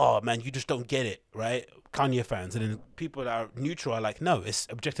like, oh man, you just don't get it, right? Kanye fans. And then people that are neutral are like, no, it's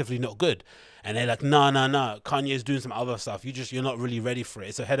objectively not good. And they're like, no, Kanye is doing some other stuff, you're not really ready for it,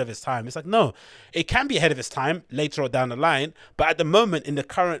 it's ahead of its time. It's like, no, it can be ahead of its time later or down the line, but at the moment, in the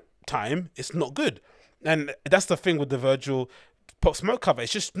current time, it's not good. And that's the thing with the Virgil Pop Smoke cover.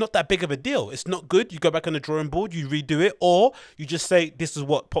 It's just not that big of a deal. It's not good. You go back on the drawing board, you redo it, or you just say this is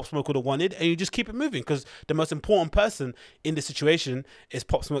what Pop Smoke would have wanted, and you just keep it moving, because the most important person in this situation is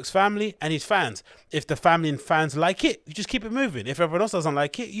Pop Smoke's family and his fans. If the family and fans like it, you just keep it moving. If everyone else doesn't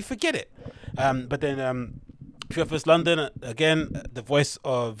like it, you forget it. But then Theophilus London, again, the voice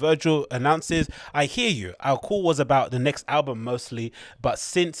of Virgil, announces, I hear you. Our call was about the next album mostly, but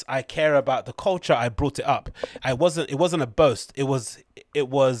since I care about the culture, I brought it up. It wasn't a boast. It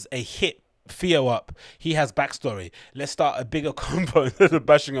was a hit. Theo up. He has backstory. Let's start a bigger combo instead of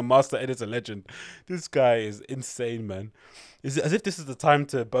bashing a master editor legend. This guy is insane, man. Is it as if this is the time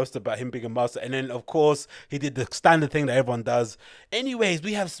to boast about him being a master? And then, of course, he did the standard thing that everyone does. Anyways,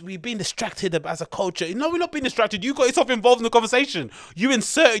 we've been distracted as a culture. No, we're not being distracted. You got yourself involved in the conversation. You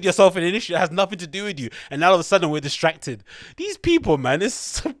inserted yourself in an issue that has nothing to do with you. And now all of a sudden, we're distracted. These people, man, it's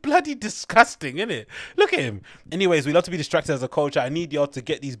so bloody disgusting, isn't it? Look at him. Anyways, we love to be distracted as a culture. I need y'all to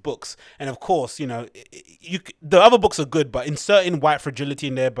get these books. And of course, you know, the other books are good, but inserting White Fragility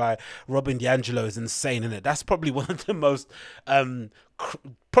in there by Robin DiAngelo is insane, isn't it? That's probably one of the most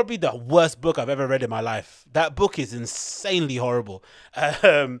probably the worst book I've ever read in my life. That book is insanely horrible.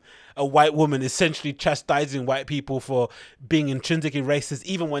 A white woman essentially chastising white people for being intrinsically racist,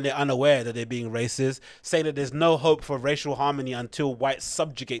 even when they're unaware that they're being racist, saying that there's no hope for racial harmony until whites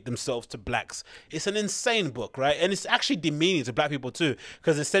subjugate themselves to blacks. It's an insane book, right? And it's actually demeaning to black people too,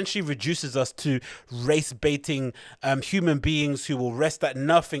 because it essentially reduces us to race-baiting human beings who will rest at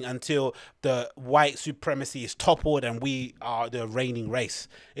nothing until the white supremacy is toppled and we are the reigning race.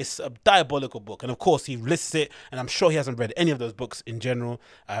 It's a diabolical book. And of course, he lists it, and I'm sure he hasn't read any of those books in general.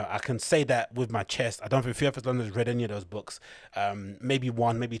 I can say that with my chest. I don't think Theophilus London has read any of those books. Maybe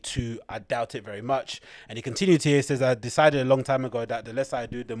one, maybe two. I doubt it very much. And he continued here. He says, I decided a long time ago that the less I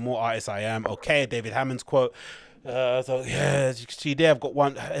do, the more artist I am. Okay, David Hammond's quote. So yeah, as you can see there, I've got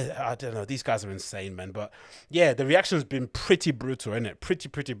one. I don't know, these guys are insane, man. But yeah, the reaction has been pretty brutal, isn't it?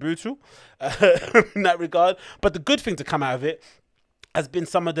 Pretty brutal in that regard. But the good thing to come out of it has been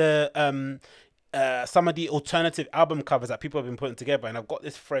some of the alternative album covers that people have been putting together. And I've got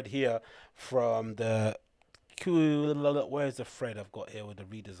this thread here from the where's the thread I've got here with the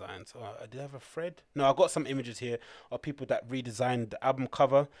redesigns? Did I have a thread? No, I've got some images here of people that redesigned the album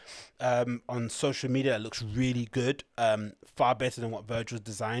cover on social media. That looks really good, far better than what Virgil's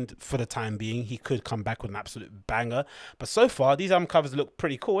designed for the time being. He could come back with an absolute banger, but so far these album covers look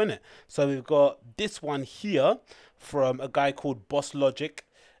pretty cool, innit? So we've got this one here from a guy called Boss Logic.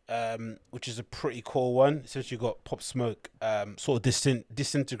 which is a pretty cool one. Essentially, you got Pop Smoke sort of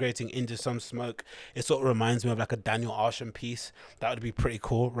disintegrating into some smoke. It sort of reminds me of like a Daniel Arsham piece. That would be pretty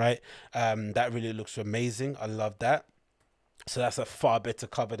cool, right? That really looks amazing. I love that. So that's a far better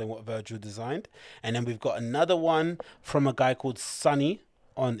cover than what Virgil designed. And then we've got another one from a guy called Sunny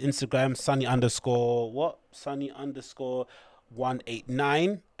on Instagram, Sunny underscore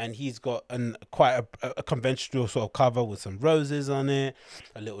 189, and he's got quite a conventional sort of cover with some roses on it,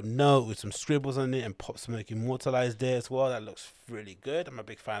 a little note with some scribbles on it, and Pop Smoke immortalized there as well. That looks really good. I'm a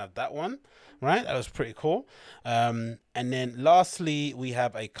big fan of that one, right? That was pretty cool. And then lastly, we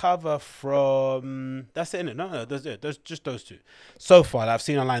have a cover from, that's it, isn't it? No, there's just those two so far that I've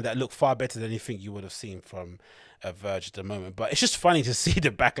seen online that look far better than anything you would have seen from Verge at the moment. But it's just funny to see the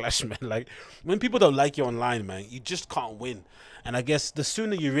backlash, man. Like, when people don't like you online, man, you just can't win. And I guess the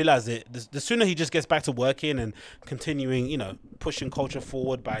sooner you realize it, the sooner he just gets back to working and continuing, you know, pushing culture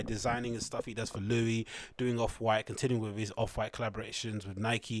forward by designing and stuff he does for Louis, doing Off-White, continuing with his Off-White collaborations with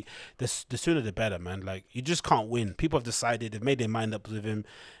Nike, the sooner the better, man. Like, you just can't win. People have decided, they've made their mind up with him,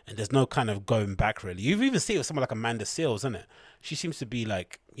 and there's no kind of going back, really. You've even seen it with someone like Amanda Seales, isn't it? She seems to be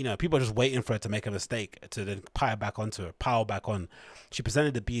like, you know, people are just waiting for her to make a mistake to then pile back on. She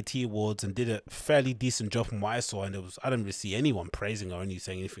presented the BET Awards and did a fairly decent job from what I saw, and I didn't really see anyone praising her or any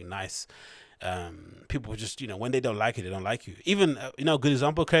saying anything nice. People just, you know, when they don't like it, they don't like you. Even, you know, a good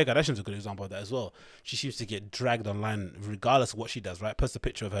example, Claire Kardashian's a good example of that as well. She seems to get dragged online regardless of what she does, right? Posts a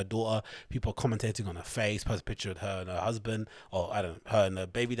picture of her daughter, people are commentating on her face, post a picture of her and her husband, or I don't know, her and her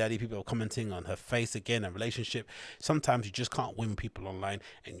baby daddy, people are commenting on her face again, a relationship. Sometimes you just can't win with people online,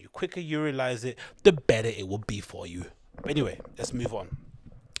 and the quicker you realize it, the better it will be for you. But anyway, let's move on.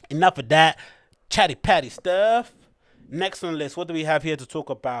 Enough of that chatty patty stuff. Next on the list, what do we have here to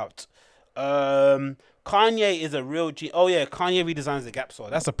talk about? Kanye is a real G. Oh yeah, Kanye redesigns the Gap store.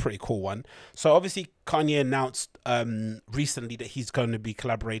 That's a pretty cool one. So obviously Kanye announced recently that he's going to be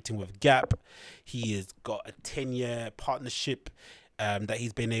collaborating with Gap. He has got a 10-year partnership that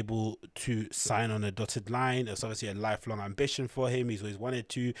he's been able to sign on a dotted line. It's obviously a lifelong ambition for him. He's always wanted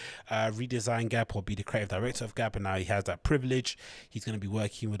to redesign Gap or be the creative director of Gap, and now he has that privilege. He's going to be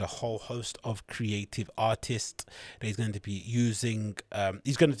working with a whole host of creative artists that he's going to be using.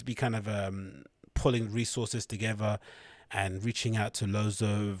 He's going to be kind of pulling resources together and reaching out to loads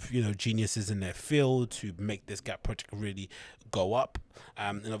of, you know, geniuses in their field to make this Gap project really go up.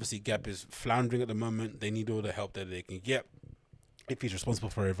 And obviously Gap is floundering at the moment. They need all the help that they can get. If he's responsible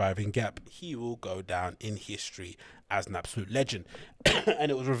for reviving Gap, he will go down in history as an absolute legend.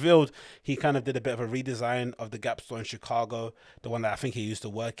 And it was revealed he kind of did a bit of a redesign of the Gap store in Chicago, the one that I think he used to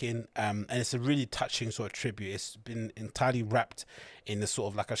work in. And it's a really touching sort of tribute. It's been entirely wrapped in a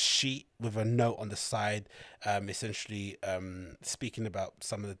sort of like a sheet with a note on the side, essentially speaking about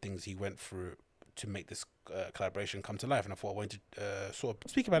some of the things he went through to make this collaboration come to life. And I thought I wanted to sort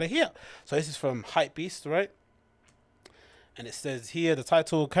of speak about it here. So this is from Hypebeast, right? And it says here, the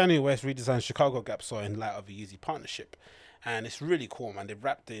title, Kanye West redesigned Chicago Gap store in light of a Yeezy partnership. And it's really cool, man. They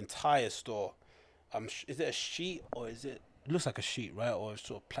wrapped the entire store. Is it a sheet or is it looks like a sheet, right? Or a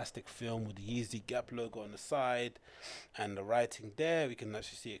sort of plastic film with the Yeezy Gap logo on the side and the writing there. We can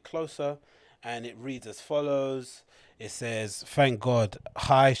actually see it closer. And it reads as follows. It says, thank God,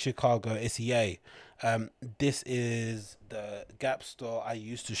 hi Chicago, SEA. This is the Gap store I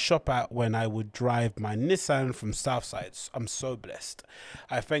used to shop at when I would drive my Nissan from Southside. I'm so blessed.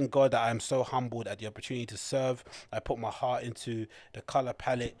 I thank God that I'm so humbled at the opportunity to serve. I put my heart into the color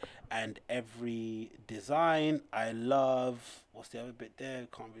palette and every design. I love, what's the other bit there?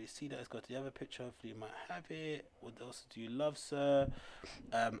 Can't really see that. Let's go to the other picture. Hopefully you might have it. What else do you love, sir?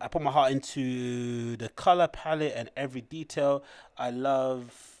 I put my heart into the color palette and every detail. I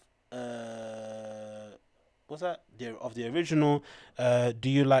love what's that of the original. Do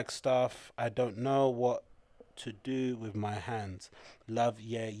you like stuff I don't know what to do with my hands? Love,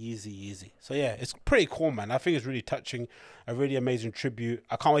 yeah, Yeezy. So yeah, it's pretty cool, man. I think it's really touching, a really amazing tribute.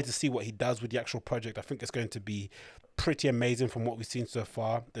 I can't wait to see what he does with the actual project. I think it's going to be pretty amazing from what we've seen so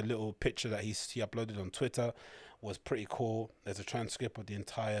far. The little picture that he uploaded on Twitter was pretty cool. There's a transcript of the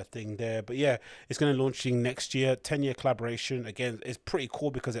entire thing there. But yeah, it's going to launching next year, 10-year collaboration. Again, it's pretty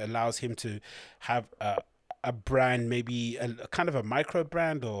cool because it allows him to have a brand, maybe a kind of a micro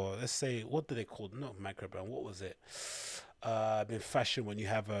brand, or let's say, what do they call it? Not micro brand, what was it? In fashion, when you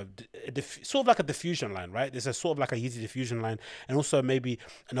have a sort of like a diffusion line, right? There's a sort of like a Yeezy diffusion line, and also maybe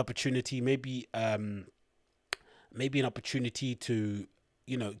an opportunity, maybe an opportunity to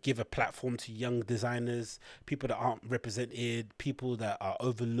give a platform to young designers, people that aren't represented, people that are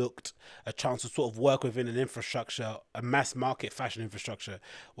overlooked, a chance to sort of work within an infrastructure, a mass market fashion infrastructure,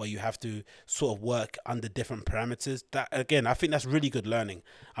 where you have to sort of work under different parameters. That, again, I think that's really good learning.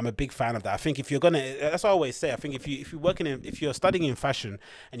 I'm a big fan of that. I think if you're gonna, that's what I always say, I think if you're studying in fashion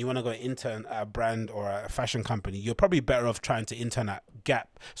and you want to go intern at a brand or a fashion company, you're probably better off trying to intern at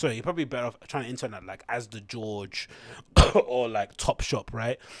you're probably better off trying to intern at like As the George or like Topshop,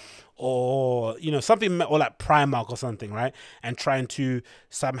 right? Or something, or like Primark or something, right? And trying to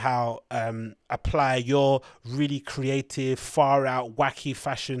somehow apply your really creative, far out, wacky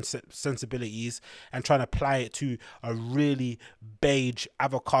fashion sensibilities and trying to apply it to a really beige,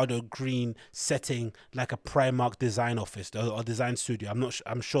 avocado green setting like a Primark design office or design studio.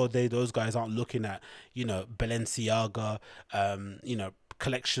 I'm sure those guys aren't looking at Balenciaga,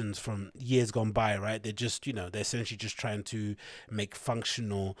 collections from years gone by, right? They're just they're essentially just trying to make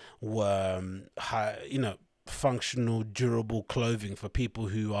functional functional durable clothing for people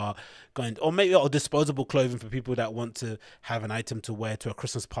who are going, or disposable clothing for people that want to have an item to wear to a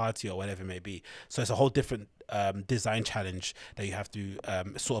Christmas party or whatever it may be. So it's a whole different design challenge that you have to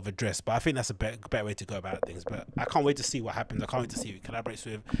sort of address. But I think that's a better way to go about things. But I can't wait to see what happens. I can't wait to see who he collaborates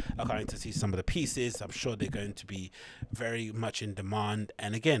with. I can't wait to see some of the pieces. I'm sure they're going to be very much in demand.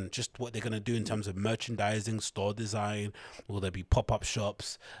 And again, just what they're going to do in terms of merchandising, store design. Will there be pop-up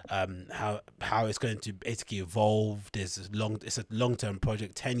shops? How it's going to basically evolve. It's a long-term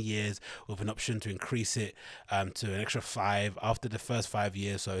project, 10 years with an option to increase it to an extra 5 after the first 5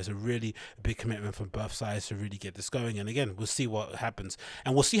 years. So it's a really big commitment from both sides to really get this going. And again, we'll see what happens,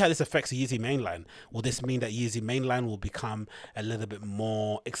 and we'll see how this affects the Yeezy mainline. Will this mean that Yeezy mainline will become a little bit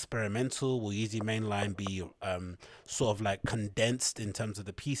more experimental? Will Yeezy mainline be sort of like condensed in terms of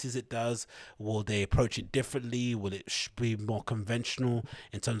the pieces it does? Will they approach it differently? Will it be more conventional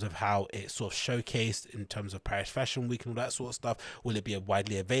in terms of how it's sort of showcased in terms of Paris Fashion Week and all that sort of stuff? Will it be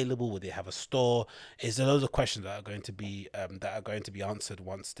widely available? Will they have a store? Is there loads of questions that are going to be answered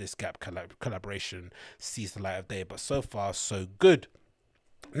once this Gap collaboration sees the light of day? But so far, so good.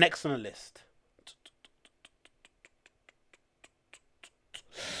 Next on the list.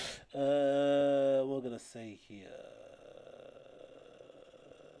 We're gonna say here.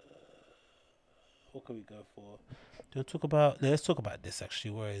 What can we go for? Let's talk about this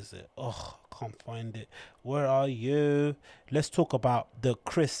actually. Where is it? Oh, I can't find it. Where are you? Let's talk about the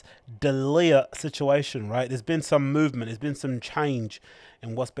Chris D'Elia situation, right? There's been some movement. There's been some change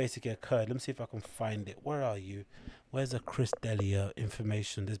in what's basically occurred. Let me see if I can find it. Where are you? Where's the Chris D'Elia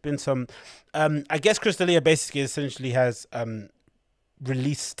information? There's been some... I guess Chris D'Elia basically essentially has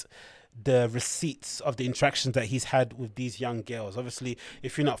released the receipts of the interactions that he's had with these young girls. Obviously,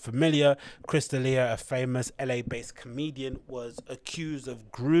 if you're not familiar, Chris D'Elia, a famous LA-based comedian, was accused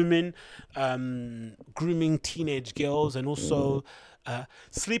of grooming teenage girls and also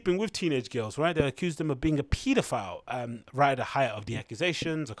sleeping with teenage girls, right? They accused him of being a pedophile right at the height of the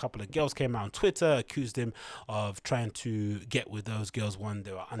accusations. A couple of girls came out on Twitter, accused him of trying to get with those girls when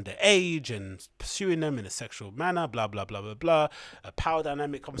they were underage and pursuing them in a sexual manner, blah, blah, blah, blah, blah. A power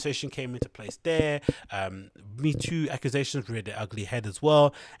dynamic conversation came into place there. Me Too accusations reared their ugly head as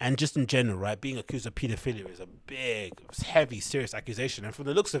well. And just in general, right, being accused of pedophilia is a big, heavy, serious accusation. And from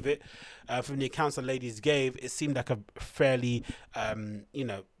the looks of it, from the accounts the ladies gave, it seemed like a fairly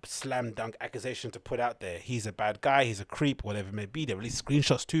slam dunk accusation to put out there. He's a bad guy, he's a creep, whatever it may be. They released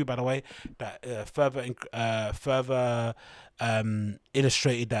screenshots too, by the way, that further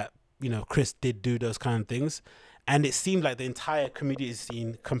illustrated that Chris did do those kind of things. And it seemed like the entire community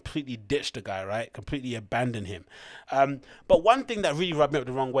scene completely ditched the guy, right? Completely abandoned him. But one thing that really rubbed me up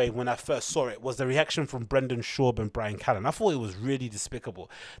the wrong way when I first saw it was the reaction from Brendan Schaub and Bryan Callen. I thought it was really despicable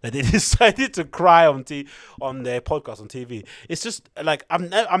that they decided to cry on their podcast on TV. It's just like,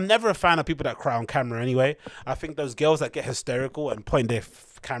 I'm never a fan of people that cry on camera anyway. I think those girls that get hysterical and point their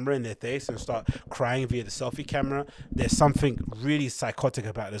camera in their face and start crying via the selfie camera, there's something really psychotic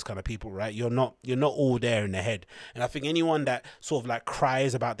about those kind of people, right? You're not all there in their head. And I think anyone that sort of like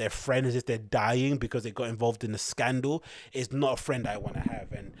cries about their friend as if they're dying because they got involved in a scandal is not a friend I want to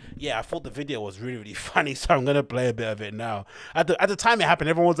have. And yeah, I thought the video was really, really funny, so I'm gonna play a bit of it now. At the time it happened,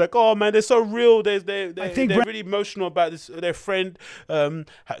 everyone was like, "Oh man, they're so real. They're really emotional about this, their friend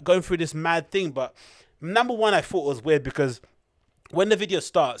going through this mad thing." But number one, I thought it was weird because when the video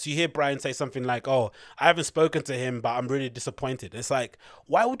starts, you hear Brian say something like, "Oh, I haven't spoken to him, but I'm really disappointed." It's like,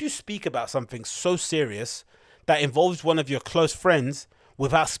 why would you speak about something so serious that involves one of your close friends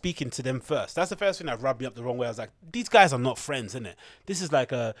without speaking to them first. That's the first thing that rubbed me up the wrong way. I was like, these guys are not friends, innit? This is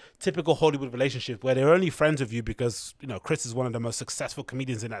like a typical Hollywood relationship where they're only friends with you because, you know, Chris is one of the most successful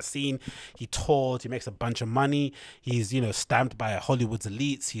comedians in that scene. He toured, he makes a bunch of money. He's, you know, stamped by Hollywood's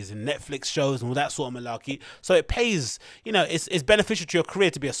elites. He's in Netflix shows and all that sort of malarkey. So it pays, you know, it's beneficial to your career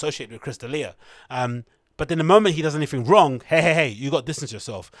to be associated with Chris D'Elia. But then the moment he does anything wrong, hey, you got to distance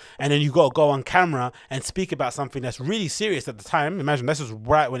yourself. And then you got to go on camera and speak about something that's really serious at the time. Imagine this was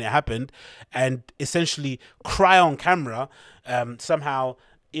right when it happened. And essentially cry on camera, somehow,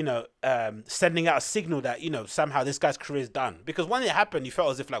 you know, sending out a signal that, you know, somehow this guy's career is done. Because when it happened, you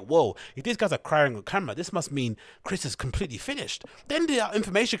felt as if like, whoa, if these guys are crying on camera, this must mean Chris is completely finished. Then the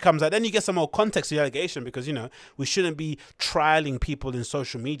information comes out, then you get some more context to the allegation because, you know, we shouldn't be trialing people in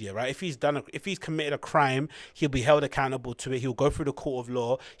social media, right? If he's committed a crime, he'll be held accountable to it. He'll go through the court of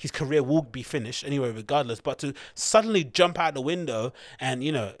law. His career will be finished anyway, regardless. But to suddenly jump out the window and,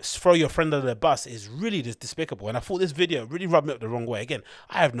 you know, throw your friend under the bus is really just despicable. And I thought this video really rubbed me up the wrong way. Again,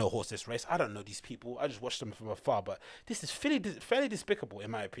 I have no horse this race. I don't know these people. I just watch them from afar. But this is fairly despicable,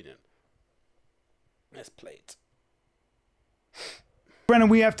 in my opinion. Let's play it. Brennan,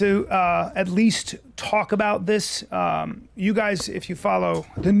 we have to at least talk about this. You guys, if you follow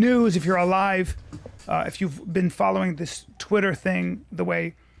the news, if you're alive, if you've been following this Twitter thing the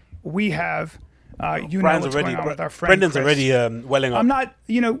way we have, you know what's going on with our friend Brendan's Chris. already welling up. I'm not,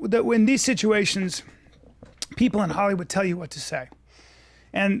 you know, in these situations, people in Hollywood tell you what to say.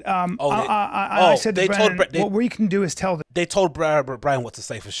 And I said to Brennan, what we can do is tell them. They told Brian what to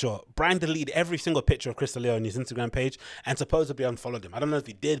say for sure. Brian deleted every single picture of Chris D'Elia on his Instagram page and supposedly unfollowed him. I don't know if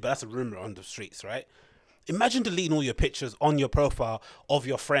he did, but that's a rumor on the streets, right? Imagine deleting all your pictures on your profile of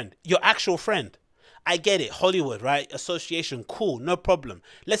your friend, your actual friend. I get it, Hollywood, right? Association, cool, no problem.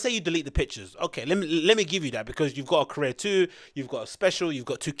 Let's say you delete the pictures. Okay, let me give you that because you've got a career too, you've got a special, you've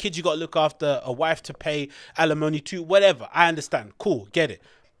got 2 kids you got to look after, a wife to pay alimony to, whatever. I understand, cool, get it.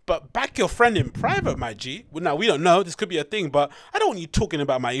 But back your friend in private, my G. Well, now, we don't know. This could be a thing, but I don't want you talking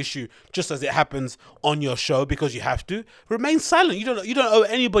about my issue just as it happens on your show because you have to. Remain silent. You don't owe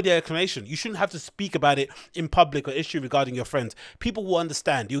anybody an explanation. You shouldn't have to speak about it in public or issue regarding your friends. People will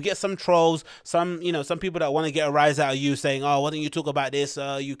understand. You'll get some trolls, some people that want to get a rise out of you saying, oh, why don't you talk about this?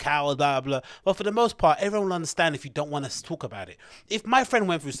 You coward, blah, blah. But for the most part, everyone will understand if you don't want to talk about it. If my friend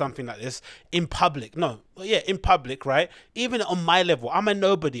went through something like this in public, in public, right? Even on my level, I'm a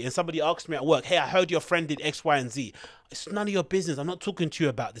nobody. And somebody asks me at work, hey, I heard your friend did X, Y, and Z. It's none of your business. I'm not talking to you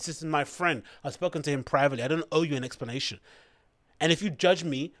about this. This is my friend. I've spoken to him privately. I don't owe you an explanation. And if you judge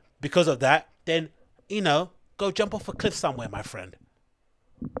me because of that, then, you know, go jump off a cliff somewhere, my friend.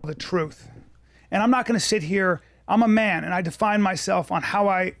 The truth. And I'm not going to sit here. I'm a man, and I define myself on how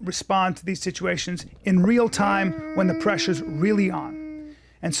I respond to these situations in real time when the pressure's really on.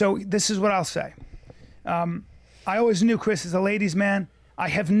 And so this is what I'll say. I always knew Chris is a ladies' man. I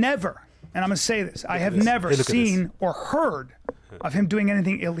have never, and I'm going to say this, I have never seen or heard of him doing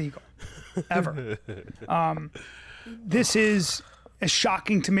anything illegal, ever. This is as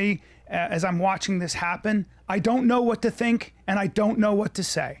shocking to me as I'm watching this happen. I don't know what to think, and I don't know what to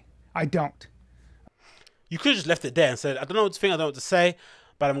say. I don't. You could have just left it there and said, I don't know what to think, I don't know what to say,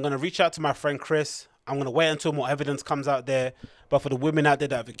 but I'm going to reach out to my friend Chris. I'm going to wait until more evidence comes out there. But for the women out there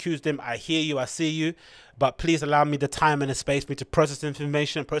that have accused him, I hear you, I see you. But please allow me the time and the space for me to process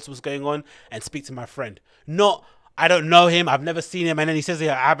information, process what's going on, and speak to my friend. Not, I don't know him, I've never seen him, and then he says,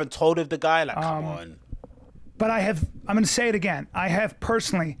 I haven't told of the guy. Like, come on. But I'm going to say it again. I have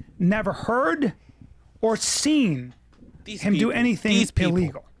personally never heard or seen him do anything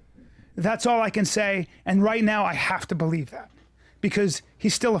illegal. That's all I can say. And right now, I have to believe that because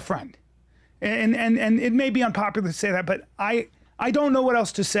he's still a friend. And it may be unpopular to say that, but I don't know what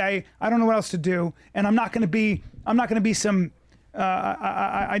else to say. I don't know what else to do, and I'm not going to be some.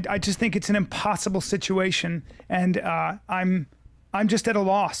 I just think it's an impossible situation, and I'm just at a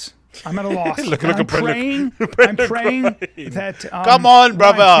loss. I'm at a loss. I'm praying that come on,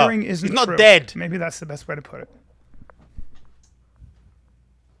 brother. What I'm hearing isn't He's not true. dead. Maybe that's the best way to put it.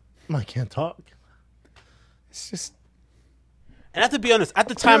 I can't talk. It's just. And I have to be honest, at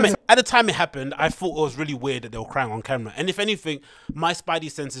the time it happened, I thought it was really weird that they were crying on camera. And if anything, my spidey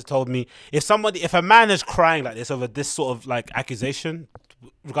senses told me if a man is crying like this over this sort of like accusation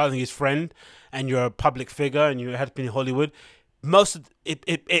regarding his friend, and you're a public figure and you have been in Hollywood,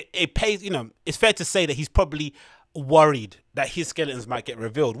 it pays. You know, it's fair to say that he's probably worried that his skeletons might get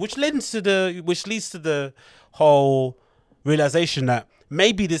revealed, which leads to the whole realization that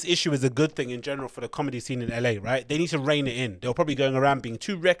maybe this issue is a good thing in general for the comedy scene in LA, right? They need to rein it in. They were probably going around being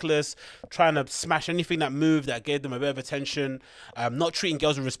too reckless, trying to smash anything that moved, that gave them a bit of attention, not treating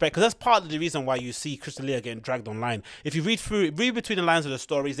girls with respect. Because that's part of the reason why you see Chris D'Elia getting dragged online. If you read between the lines of the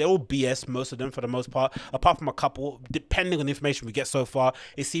stories, they're all BS, most of them for the most part, apart from a couple. Depending on the information we get so far,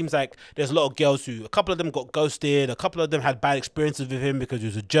 it seems like there's a lot of girls who, a couple of them got ghosted, a couple of them had bad experiences with him because he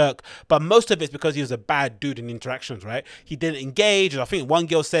was a jerk, but most of it's because he was a bad dude in interactions, right? He didn't engage, and I think one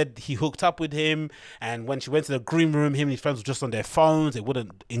girl said he hooked up with him, and when she went to the green room, him and his friends were just on their phones. They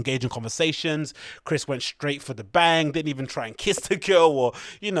wouldn't engage in conversations. Chris went straight for the bang, didn't even try and kiss the girl or,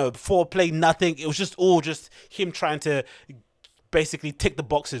 foreplay, nothing. It was just all just him trying to basically tick the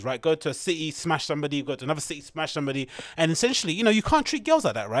boxes, right? Go to a city, smash somebody, go to another city, smash somebody. And essentially, you can't treat girls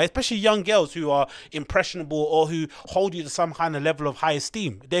like that, right? Especially young girls who are impressionable or who hold you to some kind of level of high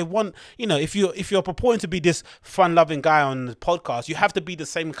esteem. They want, if you're purporting to be this fun-loving guy on the podcast, you have to be the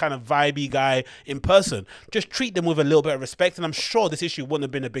same kind of vibey guy in person. Just treat them with a little bit of respect, and I'm sure this issue wouldn't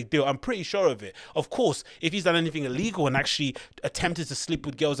have been a big deal. I'm pretty sure of it. Of course, if he's done anything illegal and actually attempted to sleep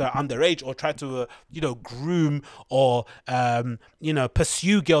with girls that are underage or tried to, groom or,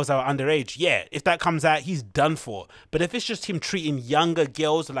 pursue girls that are underage, yeah, if that comes out, he's done for. But if it's just him treating younger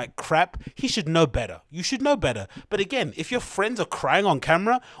girls like crap, he should know better. You should know better. But again, if your friends are crying on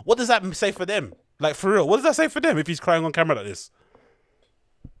camera, what does that say for them? Like, for real, what does that say for them if he's crying on camera like this?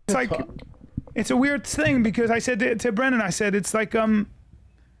 It's like, it's a weird thing because I said to Brennan, I said, it's like,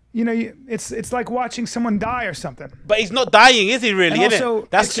 it's like watching someone die or something. But he's not dying, is he really? And also,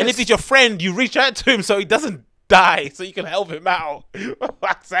 and if he's your friend, you reach out to him so he doesn't die, so you can help him out. For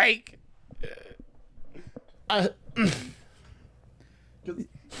fuck's sake. What's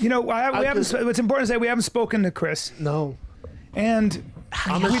important to say, we haven't spoken to Chris. No. And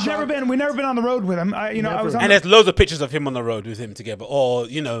we've never been on the road with him. And there's loads of pictures of him on the road with him together, or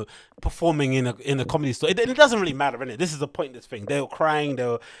performing in a comedy store. It doesn't really matter, innit? This is a pointless thing. They were crying, they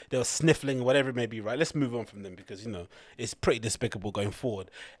were sniffling, whatever it may be, right? Let's move on from them because it's pretty despicable going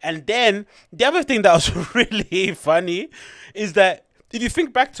forward. And then the other thing that was really funny is that, if you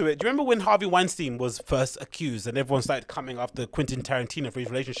think back to it, do you remember when Harvey Weinstein was first accused and everyone started coming after Quentin Tarantino for his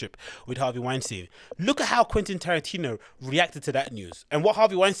relationship with Harvey Weinstein? Look at how Quentin Tarantino reacted to that news. And what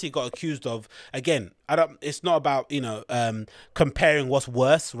Harvey Weinstein got accused of, again, it's not about, comparing what's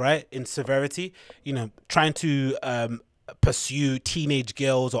worse, right, in severity. Trying to pursue teenage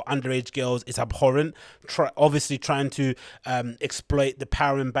girls or underage girls is abhorrent. Obviously trying to exploit the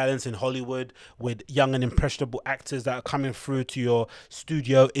power imbalance in Hollywood with young and impressionable actors that are coming through to your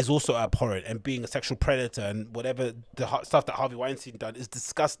studio is also abhorrent, and being a sexual predator and whatever the stuff that Harvey Weinstein done is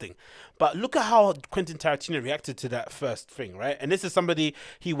disgusting. But look at how Quentin Tarantino reacted to that first thing, right? And this is somebody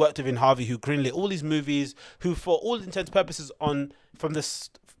he worked with in Harvey, who greenlit all these movies, who for all intents and purposes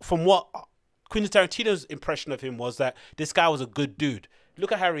from what Quentin Tarantino's impression of him was that this guy was a good dude.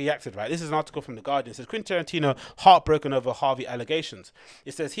 Look at how he reacted, right? This is an article from The Guardian. It says, Quentin Tarantino heartbroken over Harvey allegations.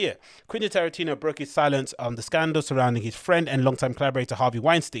 It says here, Quentin Tarantino broke his silence on the scandal surrounding his friend and longtime collaborator Harvey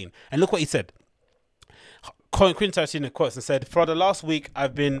Weinstein. And look what he said. Quentin Tarantino quotes and said, "For the last week,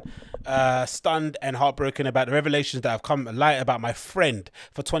 I've been stunned and heartbroken about the revelations that have come to light about my friend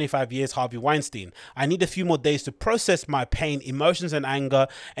for 25 years, Harvey Weinstein. I need a few more days to process my pain, emotions and anger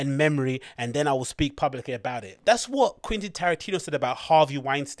and memory, and then I will speak publicly about it." That's what Quentin Tarantino said about Harvey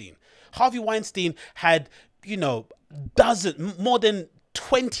Weinstein. Harvey Weinstein had, more than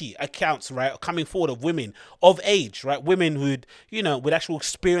 20 accounts, right, coming forward of women of age, right, women who'd, with actual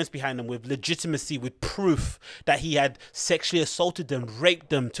experience behind them, with legitimacy, with proof that he had sexually assaulted them, raped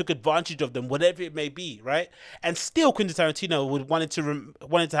them, took advantage of them, whatever it may be, right? And still Quentin Tarantino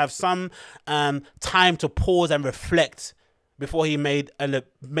wanted to have some time to pause and reflect before he made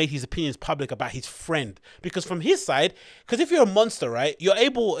his opinions public about his friend. Because from his side, because if you're a monster, right,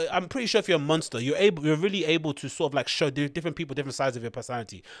 I'm pretty sure if you're a monster, you're really able to sort of like show different people different sides of your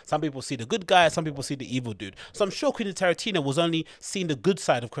personality. Some people see the good guy, some people see the evil dude. So I'm sure Quentin Tarantino was only seeing the good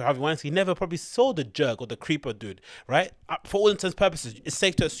side of Harvey Weinstein. He never probably saw the jerk or the creeper dude, right? For all intents and purposes, it's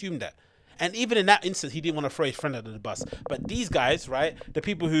safe to assume that. And even in that instance, he didn't want to throw his friend under the bus. But these guys, right, the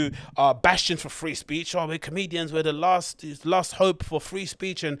people who are bastions for free speech, we're comedians, we're the last hope for free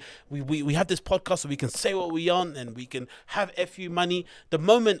speech, and we have this podcast so we can say what we want and we can have FU money. The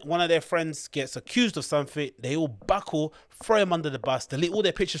moment one of their friends gets accused of something, they all buckle, throw him under the bus, delete all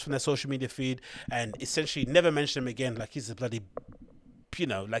their pictures from their social media feed, and essentially never mention him again like he's a bloody,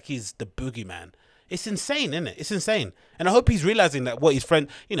 like he's the boogeyman. It's insane, isn't it? It's insane. And I hope he's realizing that what his friend,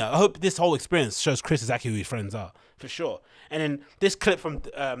 I hope this whole experience shows Chris exactly who his friends are, for sure. And then this clip from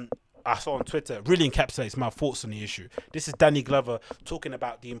I saw on Twitter really encapsulates my thoughts on the issue. This is Danny Glover talking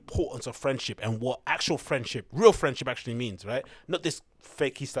about the importance of friendship and what actual friendship, real friendship actually means, right? Not this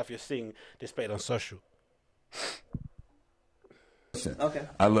fakey stuff you're seeing displayed on social. Okay.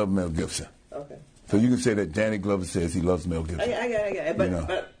 I love Mel Gibson. Okay. So you can say that Danny Glover says he loves Mel Gibson. I got it.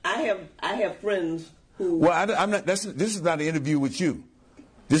 But I have friends who. Well, I'm not. This is not an interview with you.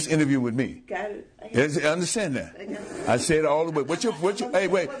 This interview with me. Got it. I understand that. I say it all the way. What's your? Hey,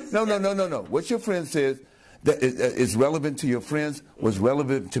 wait. No. What your friend says that is relevant to your friends. What's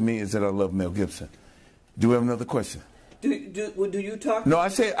relevant to me is that I love Mel Gibson. Do we have another question? Do you talk? No, I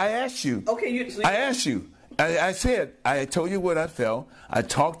asked you. Okay, I asked you. I said, I told you what I felt. I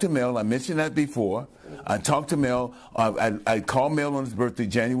talked to Mel. I mentioned that before. I talked to Mel. I called Mel on his birthday,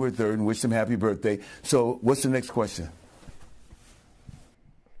 January 3rd, and wished him happy birthday. So what's the next question?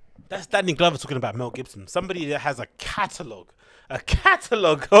 That's Danny Glover talking about Mel Gibson. Somebody that has a catalogue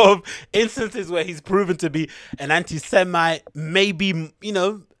of instances where he's proven to be an anti-Semite, maybe, you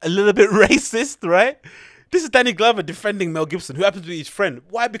know, a little bit racist, right? This is Danny Glover defending Mel Gibson, who happens to be his friend.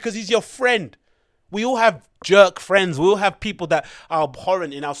 Why? Because he's your friend. We all have jerk friends. We all have people that are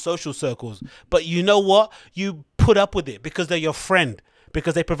abhorrent in our social circles. But you know what? You put up with it because they're your friend.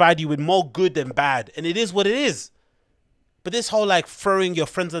 Because they provide you with more good than bad. And it is what it is. But this whole like throwing your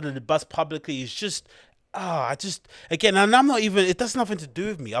friends under the bus publicly is just, again, and I'm not even, it does nothing to do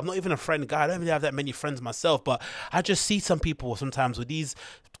with me. I'm not even a friend guy. I don't really have that many friends myself. But I just see some people sometimes with these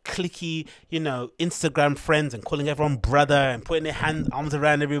cliquey, you know, Instagram friends and calling everyone brother and putting their arms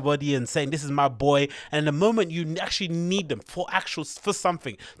around everybody and saying this is my boy. And the moment you actually need them for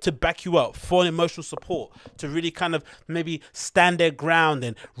something to back you up, for an emotional support, to really kind of maybe stand their ground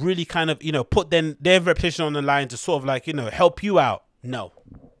and really kind of, you know, put their reputation on the line to sort of like, you know, help you out. No,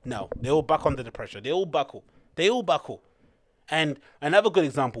 they all buck under the pressure. They all buckle. And another good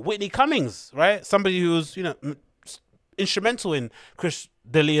example, Whitney Cummings, right? Somebody who was, you know, instrumental in Chris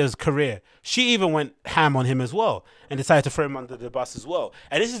D'Elia's career. She even went ham on him as well and decided to throw him under the bus as well.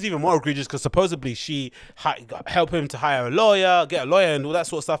 And this is even more egregious because supposedly she helped him to hire a lawyer, get a lawyer and all that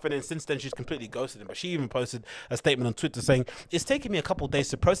sort of stuff. And then since then she's completely ghosted him. But she even posted a statement on Twitter saying, it's taken me a couple of days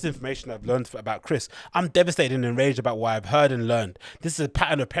to process information I've learned about Chris. I'm devastated and enraged about what I've heard and learned. This is a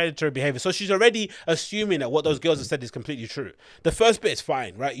pattern of predatory behavior. So she's already assuming that what those girls have said is completely true. The first bit is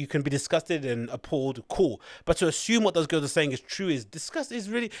fine, right? You can be disgusted and appalled, cool. But to assume what those girls are saying is true is disgusting. Is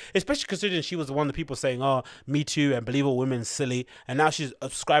really, especially considering she was one of the people saying, oh, Me Too and Believe All Women silly, and now she's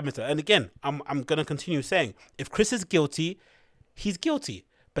subscribing to it. And again, I'm gonna continue saying, if Chris is guilty, he's guilty,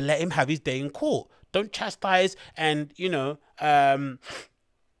 but let him have his day in court. Don't chastise and, you know,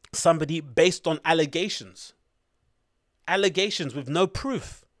 somebody based on allegations with no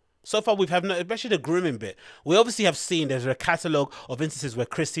proof. So far, we've had no, especially the grooming bit. We obviously have seen there's a catalogue of instances where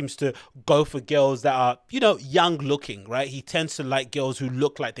Chris seems to go for girls that are, you know, young looking, right? He tends to like girls who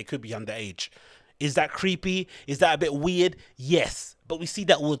look like they could be underage. Is that creepy? Is that a bit weird? Yes. But we see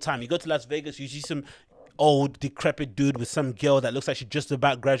that all the time. You go to Las Vegas, you see some old, decrepit dude with some girl that looks like she just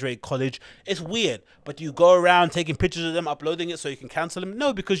about graduated college. It's weird. But do you go around taking pictures of them, uploading it so you can cancel them?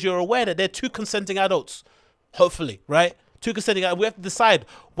 No, because you're aware that they're two consenting adults. Hopefully, right? Two consenting adults. We have to decide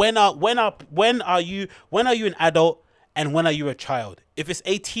when are you an adult and when are you a child? If it's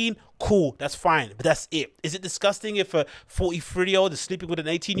 18, cool, that's fine, but that's it. Is it disgusting if a 43-year-old is sleeping with an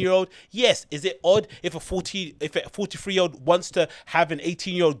 18-year-old? Yes. Is it odd if a 43-year-old wants to have an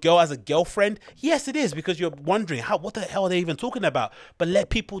 18-year-old girl as a girlfriend? Yes, it is, because you're wondering what the hell are they even talking about? But let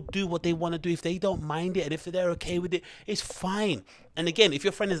people do what they want to do. If they don't mind it and if they're okay with it, it's fine. And again, if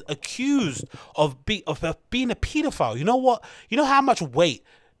your friend is accused of being a pedophile, you know what? You know how much weight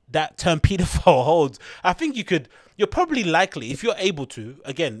that term pedophile holds? I think you're probably likely, if you're able to,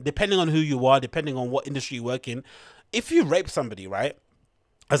 again, depending on who you are, depending on what industry you work in, if you rape somebody, right,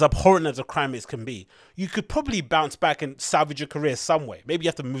 as abhorrent as a crime is can be, you could probably bounce back and salvage your career some way. Maybe you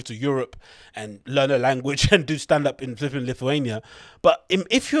have to move to Europe and learn a language and do stand-up in Lithuania. But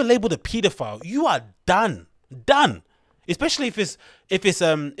if you're labeled a pedophile, you are done. Especially if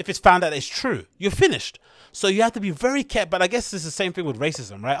it's found out it's true, you're finished. So you have to be very careful. But I guess it's the same thing with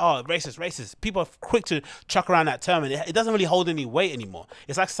racism, right? Oh, racist. People are quick to chuck around that term, and it doesn't really hold any weight anymore.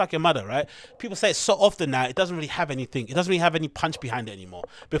 It's like suck your mother, right? People say it so often now, it doesn't really have anything. It doesn't really have any punch behind it anymore.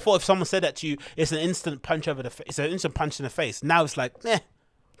 Before, if someone said that to you, it's an instant punch over the face. It's an instant punch in the face. Now it's like, eh. Do you know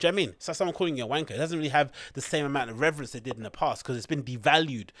what I mean? It's like someone calling you a wanker. It doesn't really have the same amount of reverence they did in the past because it's been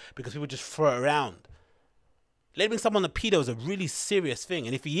devalued because people just throw it around. Labeling someone a pedo is a really serious thing.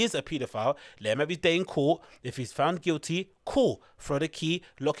 And if he is a pedophile, let him have his day in court. If he's found guilty, cool. Throw the key,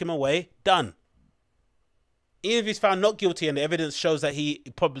 lock him away, done. even if he's found not guilty and the evidence shows that he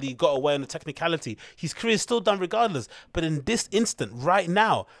probably got away on a technicality, his career is still done regardless. But in this instant, right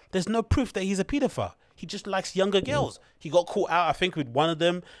now, there's no proof that he's a paedophile. He just likes younger girls. He got caught out, I think, with one of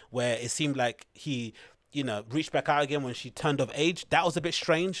them where it seemed like he, you know, reached back out again when she turned of age. That was a bit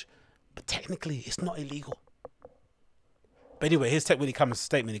strange, but technically it's not illegal. But anyway, here's Whitney Cummings'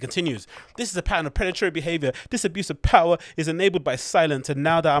 statement. He continues, "This is a pattern of predatory behavior. This abuse of power is enabled by silence, and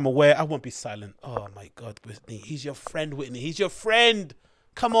now that I'm aware, I won't be silent." Oh my God, Whitney. He's your friend, Whitney. He's your friend.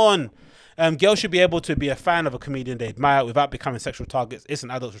 Come on. Girls should be able to be a fan of a comedian they admire without becoming sexual targets. It's an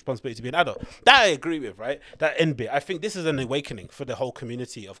adult's responsibility to be an adult. That I agree with, right? That end bit. I think this is an awakening for the whole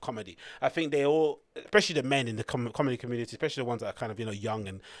community of comedy. I think they all, especially the men in the comedy community, especially the ones that are kind of, you know, young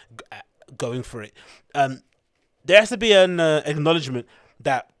and going for it. There has to be an acknowledgement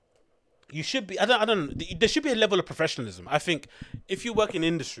that you should be. I don't know. There should be a level of professionalism. I think if you work in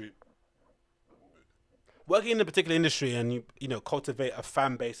industry, working in a particular industry, and you know cultivate a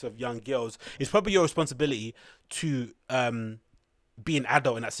fan base of young girls, it's probably your responsibility to be an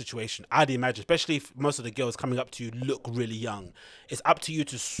adult in that situation. I'd imagine, especially if most of the girls coming up to you look really young. It's up to you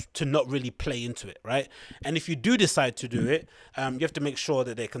to not really play into it, right? And if you do decide to do it, you have to make sure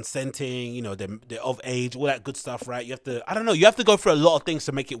that they're consenting, you know, they're of age, all that good stuff, right? You have to, I don't know, you have to go through a lot of things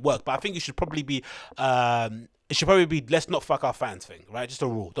to make it work. But I think you should probably be it should probably be let's not fuck our fans thing, right? Just a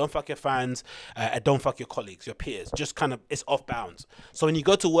rule. Don't fuck your fans and don't fuck your colleagues, your peers. Just kind of, it's off bounds. So when you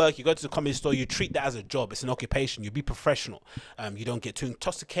go to work, you go to the comedy store, you treat that as a job. It's an occupation. You be professional. You don't get too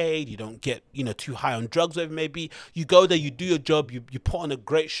intoxicated. You don't get, you know, too high on drugs, whatever it may be. You go there, you do your job, you put on a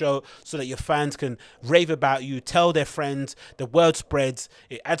great show so that your fans can rave about you, tell their friends, the word spreads,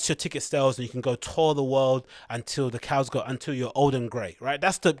 it adds to your ticket sales, and you can go tour the world until the cows go, until you're old and grey, right?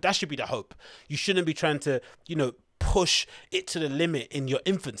 That should be the hope. You shouldn't be trying to, you know, push it to the limit in your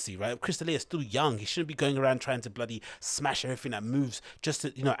infancy, right? Chris D'Elia is still young. He shouldn't be going around trying to bloody smash everything that moves just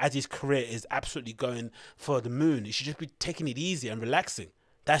to, you know, as his career is absolutely going for the moon. He should just be taking it easy and relaxing.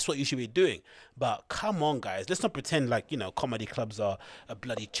 That's what you should be doing. But come on, guys. Let's not pretend like, you know, comedy clubs are a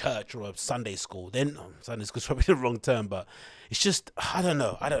bloody church or a Sunday school. Then Sunday school's probably the wrong term, but it's just, I don't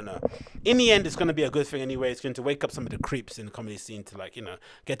know. In the end, it's going to be a good thing anyway. It's going to wake up some of the creeps in the comedy scene to, like, you know,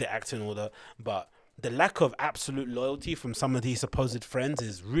 get their act in order. But the lack of absolute loyalty from some of these supposed friends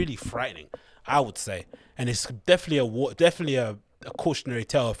is really frightening, I would say. And it's definitely a cautionary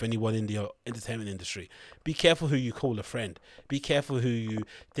tale for anyone in the entertainment industry. Be careful who you call a friend. Be careful who you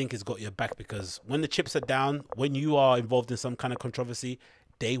think has got your back, because when the chips are down, when you are involved in some kind of controversy,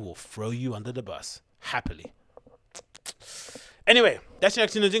 they will throw you under the bus happily. Anyway, that's your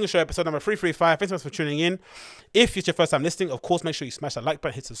Agostinho Zinga Show, episode number 335. Thanks so much for tuning in. If it's your first time listening, of course, make sure you smash that like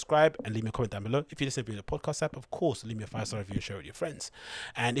button, hit subscribe, and leave me a comment down below. If you listen to the podcast app, of course, leave me a 5-star review and share it with your friends.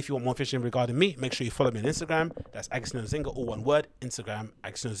 And if you want more information regarding me, make sure you follow me on Instagram. That's Agostinho Zinga, all one word. Instagram,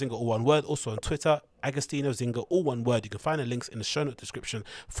 Agostinho Zinga, all one word. Also on Twitter, Agostinho Zinga, all one word. You can find the links in the show note description.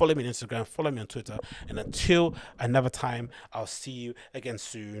 Follow me on Instagram, follow me on Twitter. And until another time, I'll see you again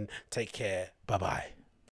soon. Take care. Bye-bye.